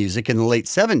punk music in the late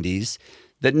 70s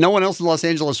that no one else in Los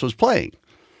Angeles was playing.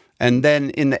 And then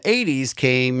in the 80s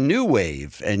came New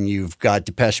Wave, and you've got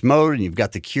Depeche Mode and you've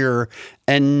got The Cure,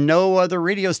 and no other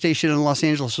radio station in Los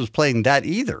Angeles was playing that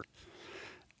either.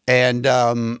 And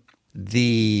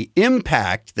the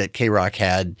impact that K-Rock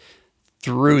had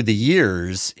through the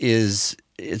years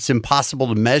it's impossible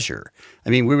to measure. I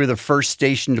mean, we were the first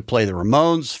station to play the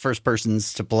Ramones, first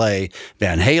persons to play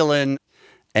Van Halen.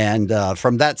 And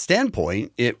from that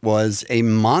standpoint, it was a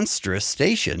monstrous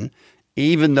station,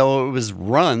 even though it was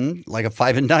run like a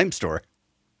five and dime store.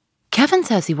 Kevin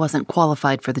says he wasn't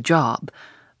qualified for the job,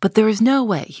 but there was no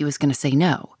way he was going to say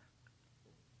no.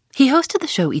 He hosted the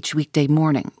show each weekday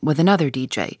morning with another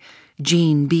DJ,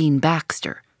 Gene Bean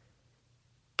Baxter.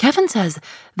 Kevin says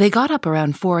they got up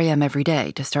around 4 a.m. every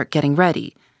day to start getting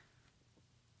ready.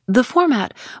 The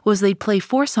format was they'd play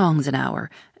 4 songs an hour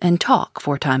and talk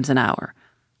 4 times an hour.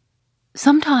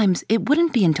 Sometimes it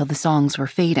wouldn't be until the songs were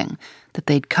fading that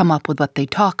they'd come up with what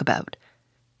they'd talk about.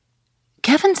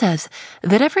 Kevin says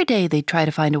that every day they'd try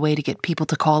to find a way to get people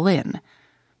to call in.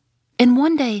 And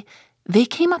one day, they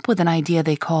came up with an idea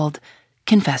they called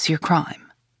Confess Your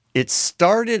Crime. It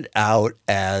started out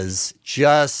as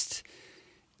just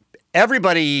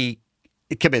everybody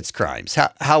commits crimes,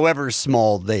 however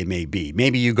small they may be.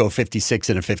 Maybe you go 56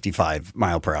 in a 55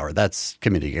 mile per hour. That's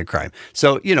committing a crime.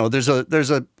 So, there's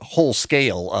a whole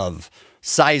scale of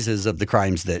sizes of the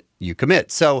crimes that you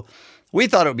commit. So we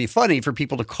thought it would be funny for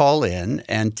people to call in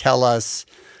and tell us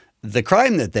the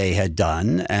crime that they had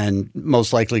done and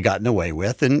most likely gotten away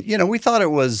with. And, we thought it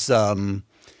was,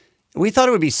 we thought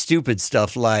it would be stupid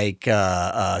stuff like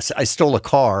I stole a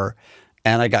car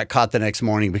and I got caught the next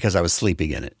morning because I was sleeping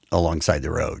in it alongside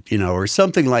the road, or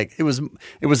something like it was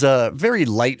a very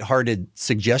lighthearted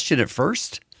suggestion at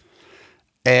first.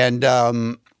 And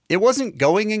it wasn't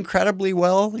going incredibly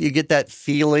well. You get that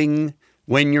feeling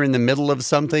when you're in the middle of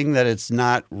something that it's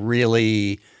not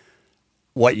really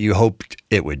what you hoped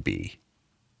it would be.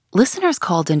 Listeners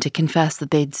called in to confess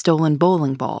that they'd stolen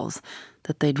bowling balls,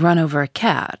 that they'd run over a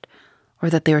cat, or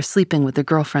that they were sleeping with their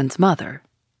girlfriend's mother.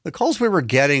 The calls we were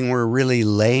getting were really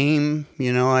lame.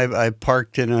 I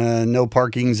parked in a no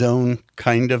parking zone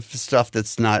kind of stuff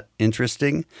that's not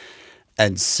interesting.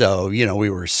 And so, we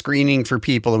were screening for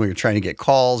people and we were trying to get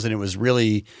calls, and it was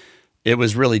really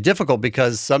difficult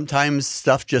because sometimes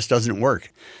stuff just doesn't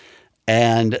work.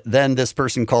 And then this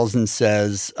person calls and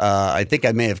says, I think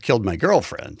I may have killed my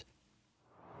girlfriend.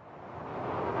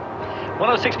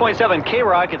 106.7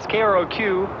 K-Rock, it's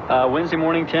KROQ, Wednesday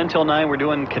morning, 10 till 9, we're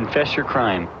doing Confess Your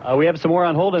Crime. We have some more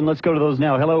on hold, and let's go to those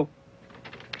now. Hello.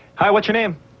 Hi, what's your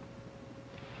name?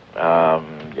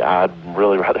 I'd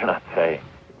really rather not say.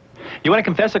 You want to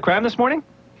confess a crime this morning?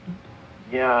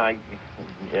 Yeah, I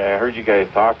heard you guys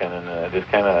talking, and I just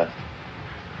kind of,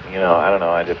 I don't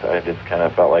know, I just kind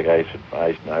of felt like I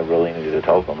really needed to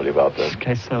tell somebody about this. This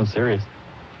guy sounds serious.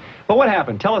 Well, what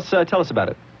happened? Tell us about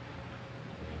it.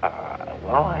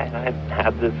 Well, I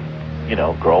had this,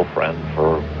 girlfriend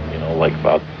for, like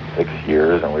about 6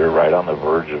 years, and we were right on the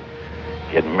verge of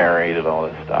getting married and all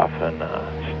this stuff. And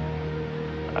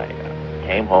I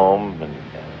came home,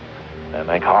 and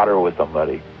I caught her with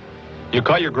somebody. You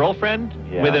caught your girlfriend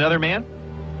with another man?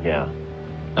 Yeah.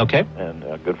 Okay. And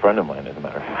a good friend of mine, as a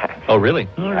matter of fact. Oh, really?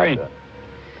 All right.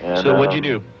 So what'd you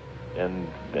do? And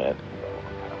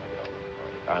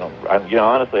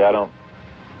honestly, I don't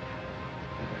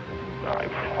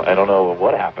know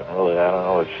what happened, really. I don't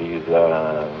know if she's...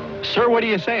 Sir, what are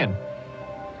you saying?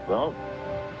 Well,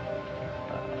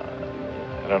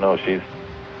 I don't know if she's...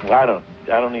 I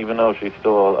don't even know if she's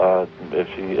still...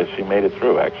 if she made it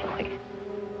through, actually.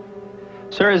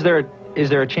 Sir, is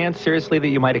there a chance, seriously, that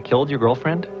you might have killed your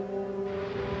girlfriend?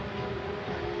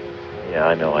 Yeah,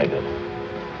 I know I did.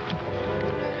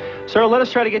 Sir, let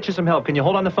us try to get you some help. Can you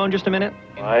hold on the phone just a minute?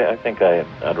 I think I'd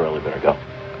really better go.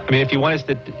 I mean, if you want us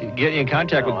to get you in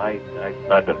contact with...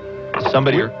 I've been...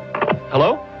 Somebody or...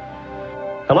 Hello?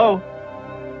 Hello?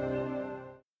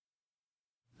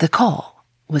 The call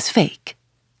was fake.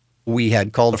 We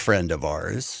had called a friend of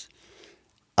ours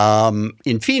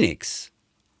in Phoenix,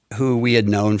 who we had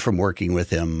known from working with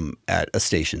him at a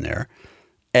station there,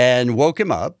 and woke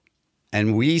him up.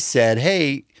 And we said,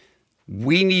 hey,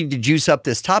 we need to juice up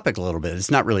this topic a little bit.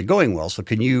 It's not really going well. So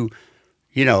can you,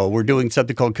 we're doing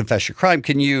something called Confess Your Crime.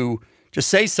 Can you just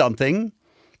say something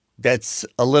that's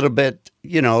a little bit,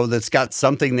 that's got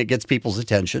something that gets people's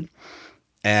attention?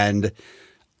 And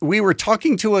we were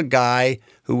talking to a guy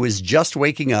who was just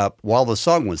waking up while the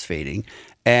song was fading.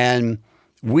 And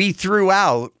we threw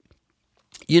out,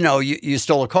 you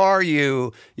stole a car,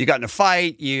 you got in a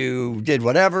fight, you did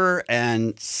whatever,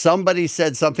 and somebody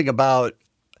said something about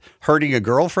hurting a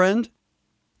girlfriend.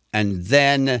 And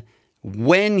then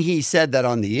when he said that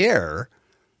on the air,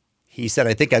 he said,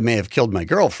 I think I may have killed my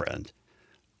girlfriend.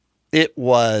 It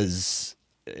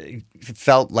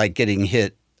felt like getting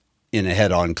hit in a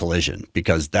head-on collision,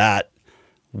 because that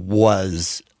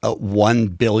was 1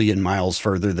 billion miles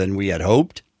further than we had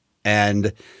hoped.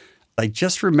 And I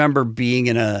just remember being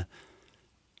in a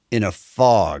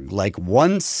fog. Like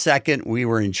 1 second we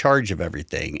were in charge of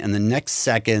everything, and the next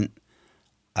second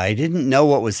I didn't know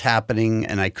what was happening,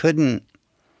 and I couldn't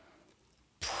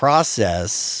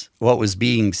process what was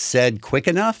being said quick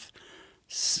enough.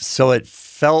 So it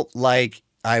felt like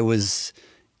I was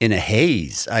in a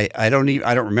haze. I don't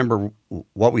remember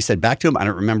what we said back to him. I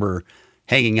don't remember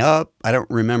hanging up. I don't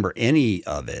remember any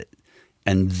of it.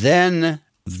 And then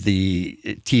the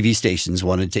TV stations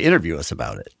wanted to interview us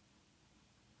about it.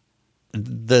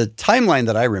 The timeline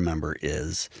that I remember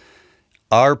is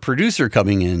our producer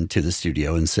coming into the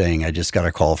studio and saying, I just got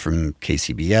a call from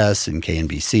KCBS and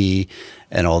KNBC,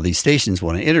 and all these stations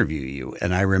want to interview you.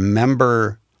 And I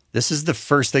remember, this is the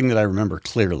first thing that I remember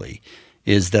clearly,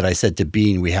 is that I said to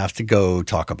Bean, we have to go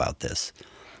talk about this.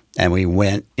 And we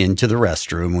went into the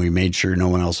restroom. We made sure no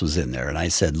one else was in there. And I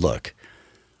said, look,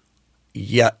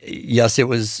 yes, it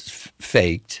was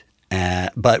faked,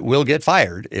 but we'll get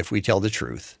fired if we tell the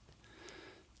truth.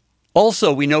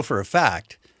 Also, we know for a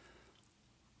fact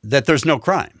that there's no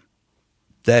crime,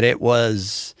 that it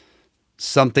was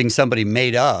something somebody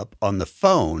made up on the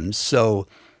phone. So,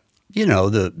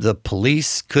 the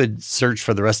police could search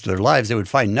for the rest of their lives. They would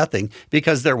find nothing,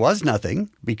 because there was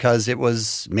nothing, because it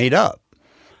was made up.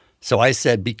 So I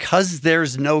said, because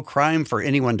there's no crime for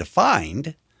anyone to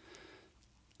find,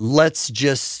 let's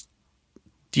just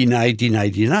deny,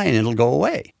 and it'll go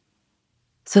away.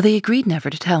 So they agreed never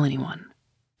to tell anyone.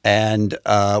 And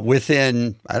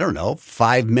within,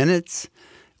 5 minutes,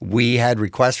 we had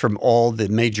requests from all the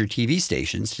major TV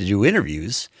stations to do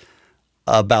interviews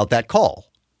about that call.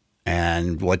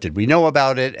 And what did we know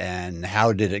about it? And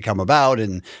how did it come about?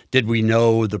 And did we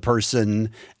know the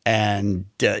person? And,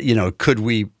 could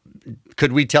we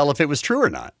tell if it was true or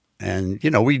not? And,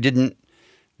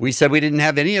 we said we didn't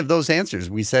have any of those answers.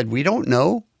 We said, we don't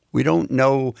know. We don't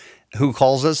know who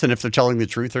calls us and if they're telling the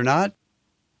truth or not.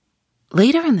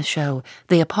 Later in the show,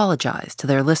 they apologized to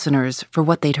their listeners for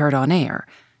what they'd heard on air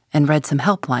and read some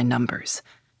helpline numbers.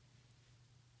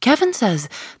 Kevin says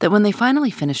that when they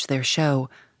finally finished their show,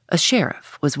 a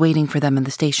sheriff was waiting for them in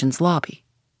the station's lobby.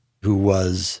 Who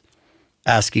was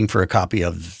asking for a copy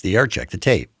of the air check, the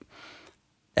tape.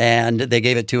 And they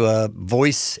gave it to a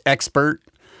voice expert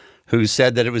who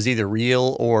said that it was either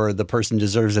real or the person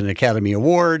deserves an Academy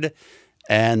Award.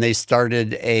 And they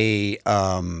started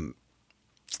an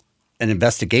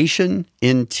investigation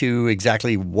into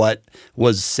exactly what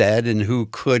was said and who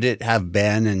could it have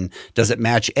been, and does it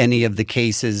match any of the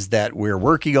cases that we're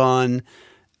working on?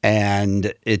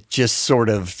 And it just sort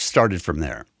of started from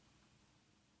there.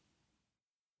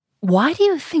 Why do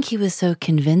you think he was so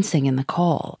convincing in the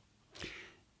call?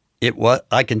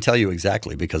 I can tell you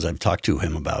exactly because I've talked to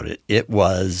him about it.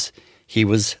 He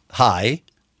was high,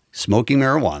 smoking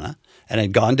marijuana, and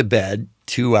had gone to bed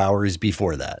 2 hours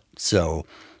before that. So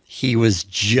he was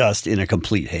just in a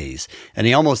complete haze. And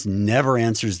he almost never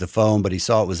answers the phone, but he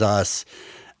saw it was us,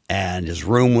 and his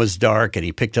room was dark, and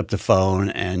he picked up the phone,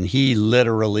 and he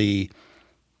literally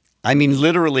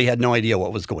had no idea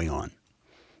what was going on.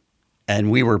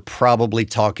 And we were probably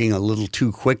talking a little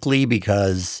too quickly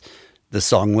because the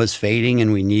song was fading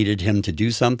and we needed him to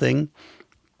do something.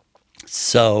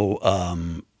 So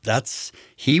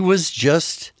he was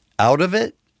just out of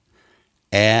it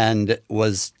and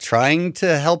was trying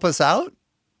to help us out.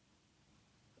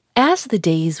 As the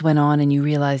days went on and you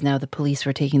realized now the police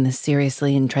were taking this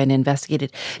seriously and trying to investigate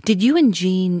it, did you and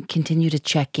Jean continue to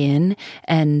check in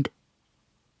and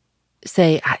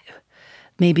say,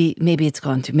 maybe it's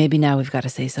gone too, maybe now we've got to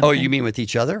say something? Oh, you mean with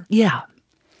each other? Yeah.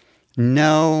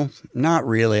 No, not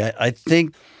really. I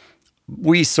think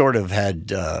we sort of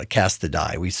had cast the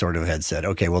die. We sort of had said,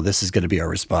 okay, well, this is going to be our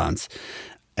response.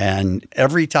 And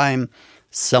every time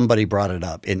somebody brought it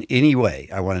up in any way,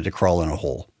 I wanted to crawl in a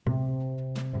hole.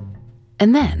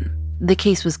 And then the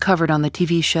case was covered on the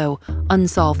TV show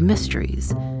Unsolved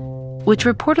Mysteries, which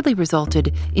reportedly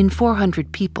resulted in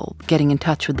 400 people getting in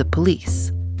touch with the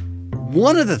police.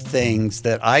 One of the things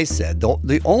that I said,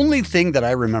 the only thing that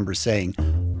I remember saying,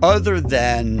 other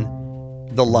than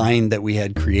the line that we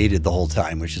had created the whole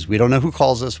time, which is we don't know who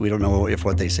calls us, we don't know if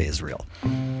what they say is real.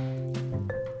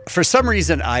 For some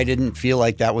reason, I didn't feel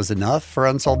like that was enough for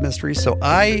Unsolved Mysteries, so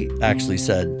I actually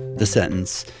said the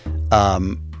sentence,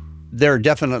 there are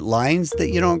definite lines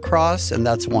that you don't cross, and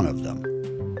that's one of them.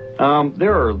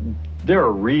 There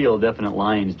are real definite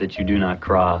lines that you do not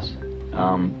cross.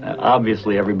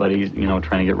 Obviously, everybody's,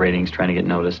 trying to get ratings, trying to get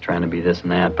noticed, trying to be this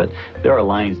and that, but there are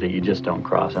lines that you just don't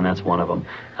cross, and that's one of them.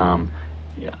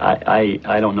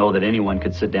 I don't know that anyone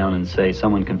could sit down and say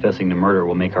someone confessing to murder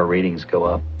will make our ratings go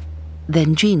up.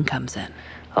 Then Jean comes in.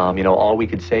 All we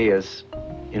could say is,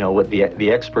 what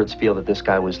the experts feel that this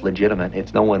guy was legitimate.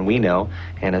 It's no one we know,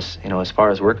 and as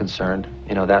far as we're concerned,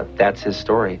 that's his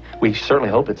story. We certainly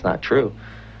hope it's not true.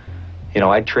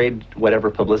 I'd trade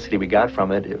whatever publicity we got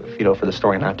from it, for the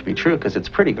story not to be true, because it's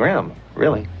pretty grim,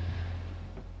 really.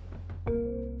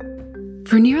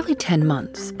 For nearly 10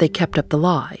 months, they kept up the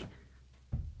lie.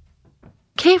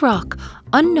 K-Rock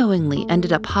unknowingly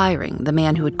ended up hiring the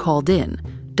man who had called in,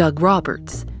 Doug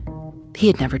Roberts. He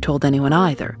had never told anyone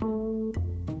either.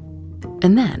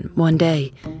 And then, one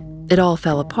day, it all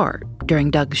fell apart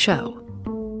during Doug's show.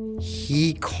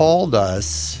 He called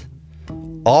us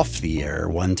off the air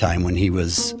one time when he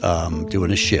was doing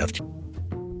a shift.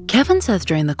 Kevin says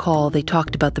during the call they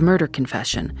talked about the murder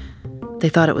confession. They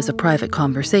thought it was a private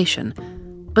conversation.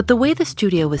 But the way the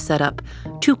studio was set up,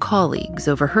 2 colleagues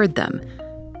overheard them,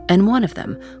 and one of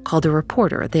them called a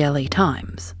reporter at the LA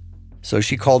Times. So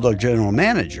she called our general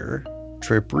manager,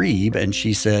 Trip Reeb, and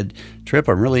she said, Trip,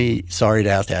 I'm really sorry to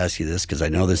have to ask you this because I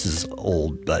know this is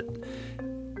old, but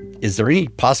is there any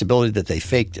possibility that they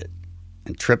faked it?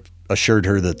 And Trip assured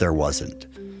her that there wasn't.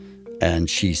 And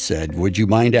she said, would you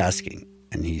mind asking?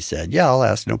 And he said, yeah, I'll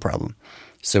ask, no problem.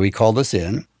 So he called us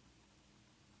in,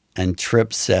 and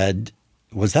Trip said,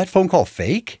 was that phone call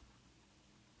fake?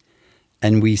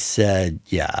 And we said,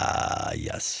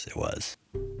 yes, it was.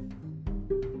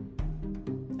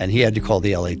 And he had to call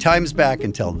the LA Times back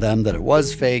and tell them that it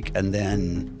was fake, and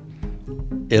then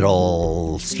it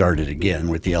all started again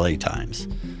with the LA Times.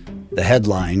 The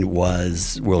headline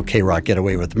was, will K-Rock get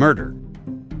away with murder?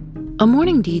 A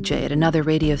morning DJ at another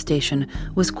radio station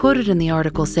was quoted in the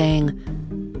article saying,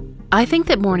 I think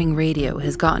that morning radio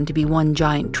has gotten to be one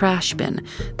giant trash bin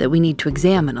that we need to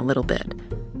examine a little bit.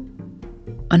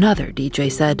 Another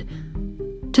DJ said,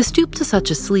 to stoop to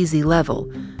such a sleazy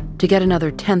level, to get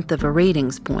another 1/10 of a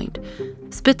ratings point,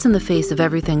 spits in the face of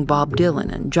everything Bob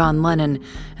Dylan and John Lennon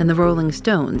and the Rolling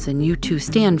Stones and U2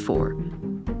 stand for.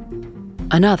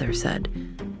 Another said,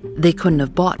 they couldn't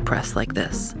have bought press like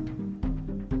this.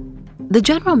 The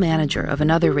general manager of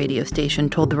another radio station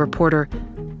told the reporter,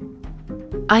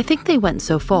 I think they went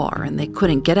so far and they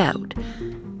couldn't get out.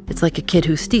 It's like a kid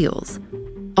who steals.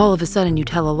 All of a sudden you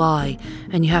tell a lie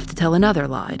and you have to tell another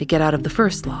lie to get out of the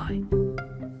first lie.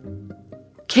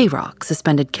 K-Rock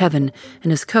suspended Kevin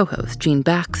and his co-host, Gene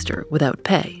Baxter, without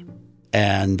pay.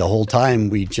 And the whole time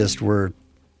we just were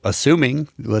assuming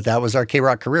that was our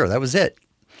K-Rock career. That was it.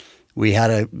 We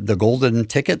had the golden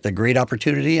ticket, the great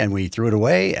opportunity, and we threw it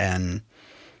away, and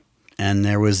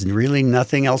there was really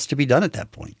nothing else to be done at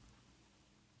that point.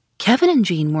 Kevin and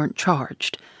Gene weren't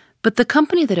charged, But the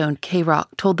company that owned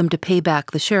K-Rock told them to pay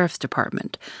back the sheriff's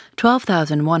department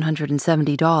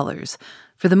 $12,170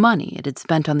 for the money it had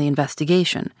spent on the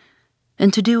investigation,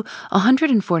 and to do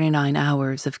 149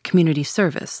 hours of community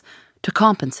service to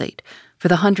compensate for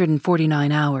the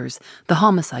 149 hours the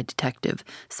homicide detective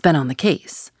spent on the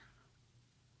case.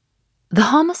 The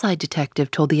homicide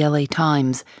detective told the LA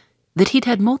Times that he'd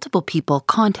had multiple people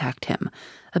contact him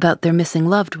about their missing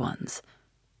loved ones,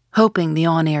 hoping the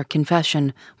on-air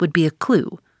confession would be a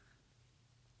clue.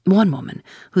 One woman,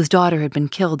 whose daughter had been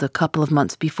killed a couple of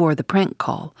months before the prank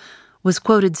call, was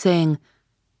quoted saying,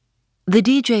 "The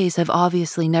DJs have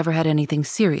obviously never had anything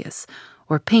serious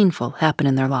or painful happen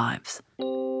in their lives."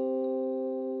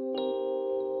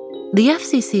 The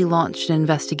FCC launched an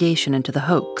investigation into the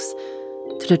hoax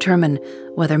to determine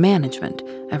whether management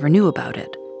ever knew about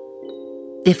it.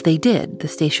 If they did, the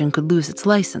station could lose its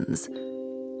license.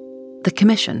 The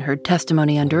commission heard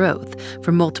testimony under oath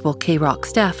from multiple K-Rock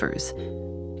staffers.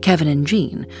 Kevin and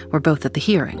Jean were both at the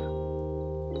hearing.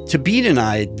 To Bean and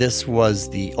I, this was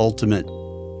the ultimate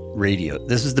radio.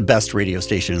 This is the best radio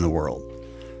station in the world.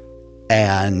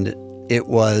 And it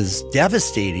was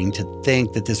devastating to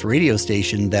think that this radio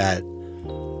station that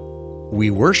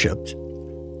we worshipped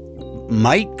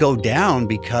might go down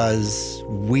because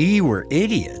we were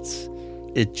idiots.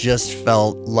 It just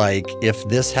felt like if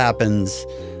this happens,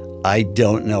 I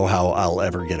don't know how I'll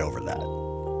ever get over that.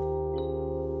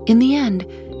 In the end,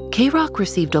 K-Rock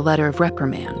received a letter of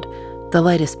reprimand, the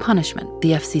lightest punishment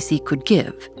the FCC could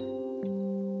give.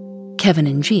 Kevin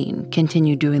and Jean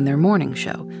continued doing their morning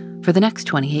show for the next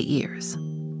 28 years.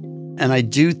 And I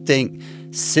do think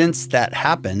since that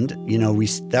happened,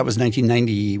 that was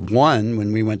 1991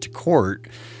 when we went to court.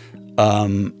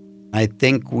 I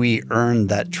think we earned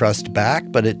that trust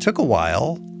back, but it took a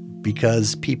while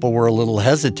because people were a little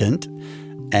hesitant.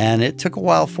 And it took a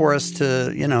while for us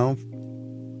to,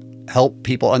 help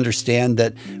people understand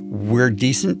that we're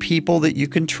decent people that you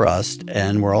can trust,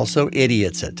 and we're also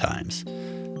idiots at times.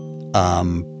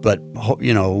 But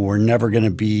we're never going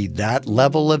to be that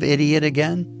level of idiot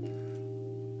again.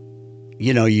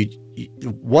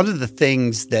 One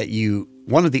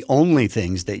of the only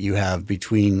things that you have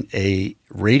between a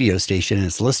radio station and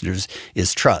its listeners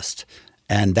is trust.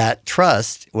 And that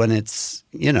trust, when it's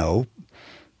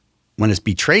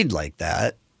betrayed like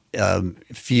that,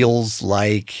 feels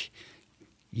like,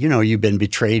 you've been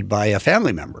betrayed by a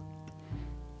family member.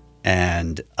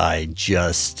 And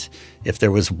if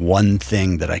there was one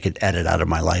thing that I could edit out of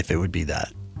my life, it would be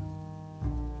that.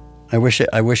 I wish it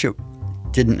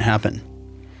didn't happen.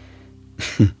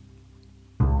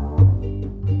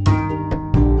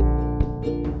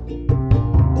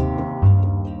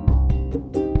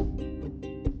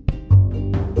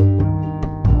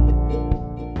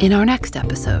 In our next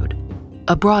episode,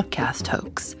 a broadcast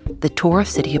hoax that tore a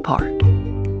city apart.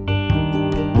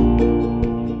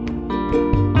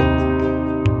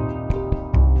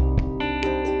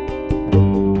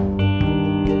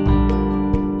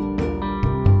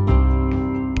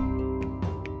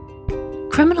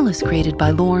 Criminal is created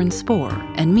by Lauren Spohr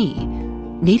and me.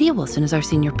 Nadia Wilson is our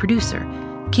senior producer.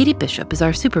 Katie Bishop is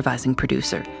our supervising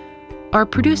producer. Our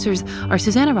producers are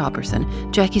Susanna Robertson,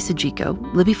 Jackie Sajiko,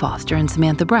 Libby Foster, and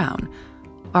Samantha Brown.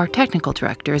 Our technical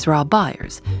director is Rob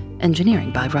Byers.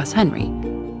 Engineering by Russ Henry.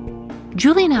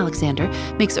 Julian Alexander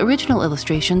makes original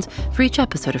illustrations for each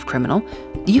episode of Criminal.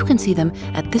 You can see them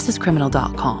at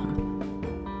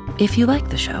thisiscriminal.com. If you like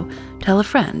the show, tell a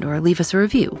friend or leave us a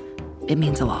review. It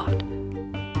means a lot.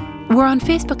 We're on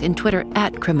Facebook and Twitter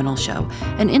at Criminal Show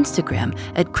and Instagram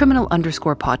at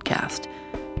Criminal_podcast.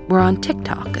 We're on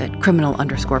TikTok at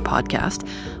Criminal_podcast,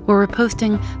 where we're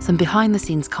posting some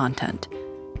behind-the-scenes content.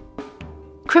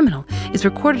 Criminal is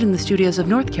recorded in the studios of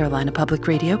North Carolina Public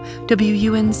Radio,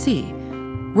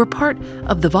 WUNC. We're part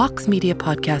of the Vox Media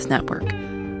Podcast Network.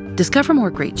 Discover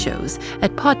more great shows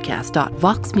at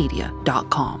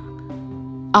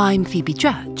podcast.voxmedia.com. I'm Phoebe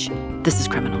Judge. This is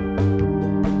Criminal.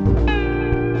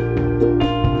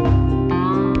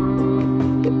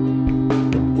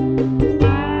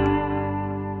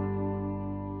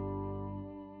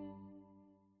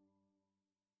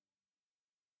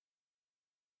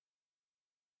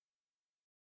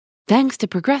 Thanks to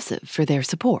Progressive for their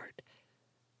support.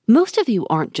 Most of you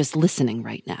aren't just listening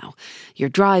right now. You're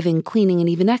driving, cleaning, and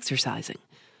even exercising.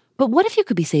 But what if you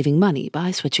could be saving money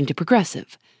by switching to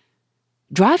Progressive?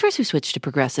 Drivers who switch to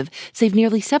Progressive save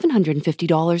nearly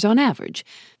 $750 on average,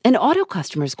 and auto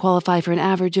customers qualify for an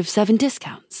average of 7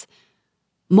 discounts.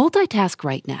 Multitask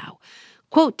right now.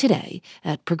 Quote today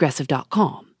at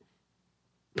Progressive.com.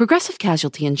 Progressive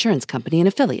Casualty Insurance Company and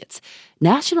Affiliates.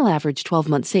 National average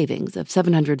 12-month savings of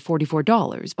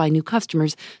 $744 by new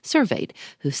customers surveyed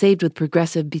who saved with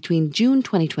Progressive between June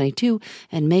 2022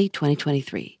 and May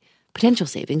 2023. Potential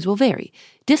savings will vary.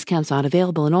 Discounts not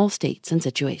available in all states and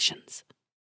situations.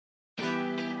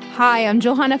 Hi, I'm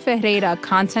Johanna Ferreira,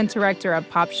 content director at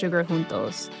Pop Sugar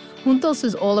Juntos. Juntos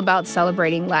is all about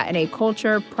celebrating Latina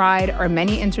culture, pride, our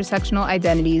many intersectional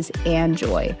identities, and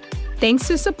joy. Thanks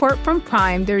to support from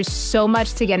Prime, there's so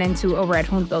much to get into over at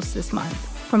Juntos this month.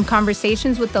 From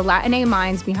conversations with the Latina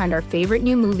minds behind our favorite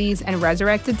new movies and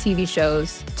resurrected TV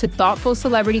shows, to thoughtful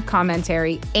celebrity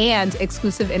commentary and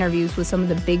exclusive interviews with some of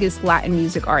the biggest Latin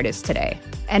music artists today.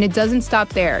 And it doesn't stop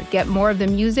there. Get more of the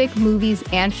music, movies,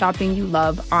 and shopping you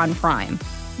love on Prime.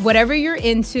 Whatever you're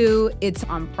into, it's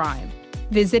on Prime.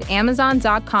 Visit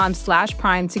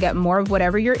Amazon.com/Prime to get more of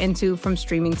whatever you're into, from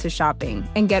streaming to shopping.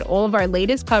 And get all of our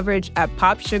latest coverage at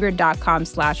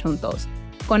popsugar.com/juntos.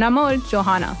 Con amor,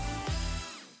 Johanna.